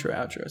little intro,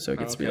 outro, so it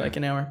gets to be like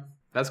an hour.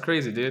 That's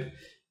crazy, dude.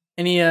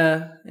 Any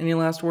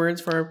last words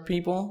for our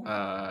people?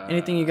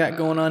 Anything you got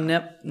going on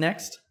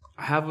next?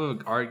 I have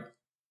an art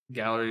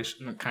gallery,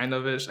 kind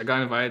of-ish. I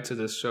got invited to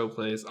this show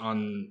place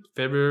on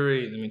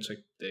February. Let me check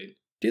the date.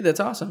 Dude, that's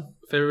awesome.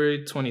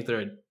 February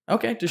 23rd.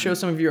 Okay, to show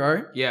some of your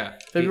art? Yeah.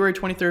 February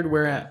 23rd,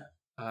 where at?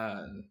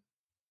 I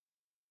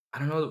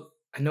don't know.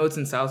 I know it's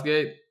in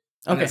Southgate.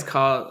 And okay. It's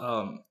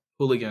called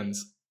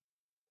Hooligans.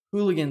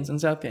 Hooligans in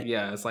Southgate.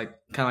 Yeah, it's like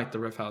kind of like the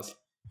Riff House.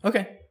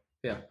 Okay.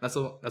 Yeah, that's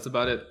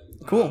about it.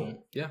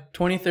 Cool. Yeah.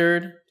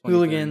 23rd,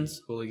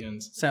 Hooligans.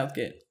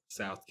 Southgate.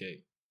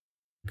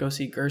 Go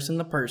see Gerson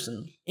the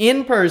person.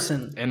 In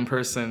person.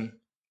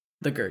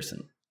 The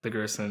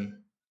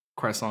Gerson.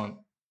 Croissant.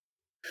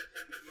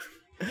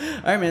 All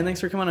right, man.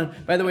 Thanks for coming on.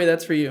 By the way,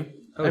 that's for you.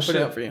 I put it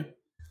out for you.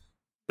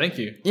 Thank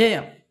you.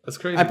 Yeah. That's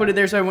crazy. I put it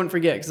there so I wouldn't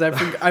forget because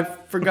I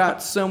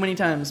forgot so many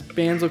times.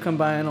 Bands will come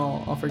by and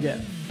I'll forget.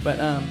 But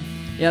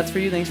yeah, that's for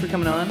you. Thanks for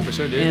coming on. For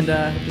sure, dude. And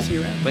hope to see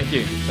you around. Thank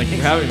you. Thanks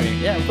for having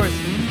me. Yeah, of course.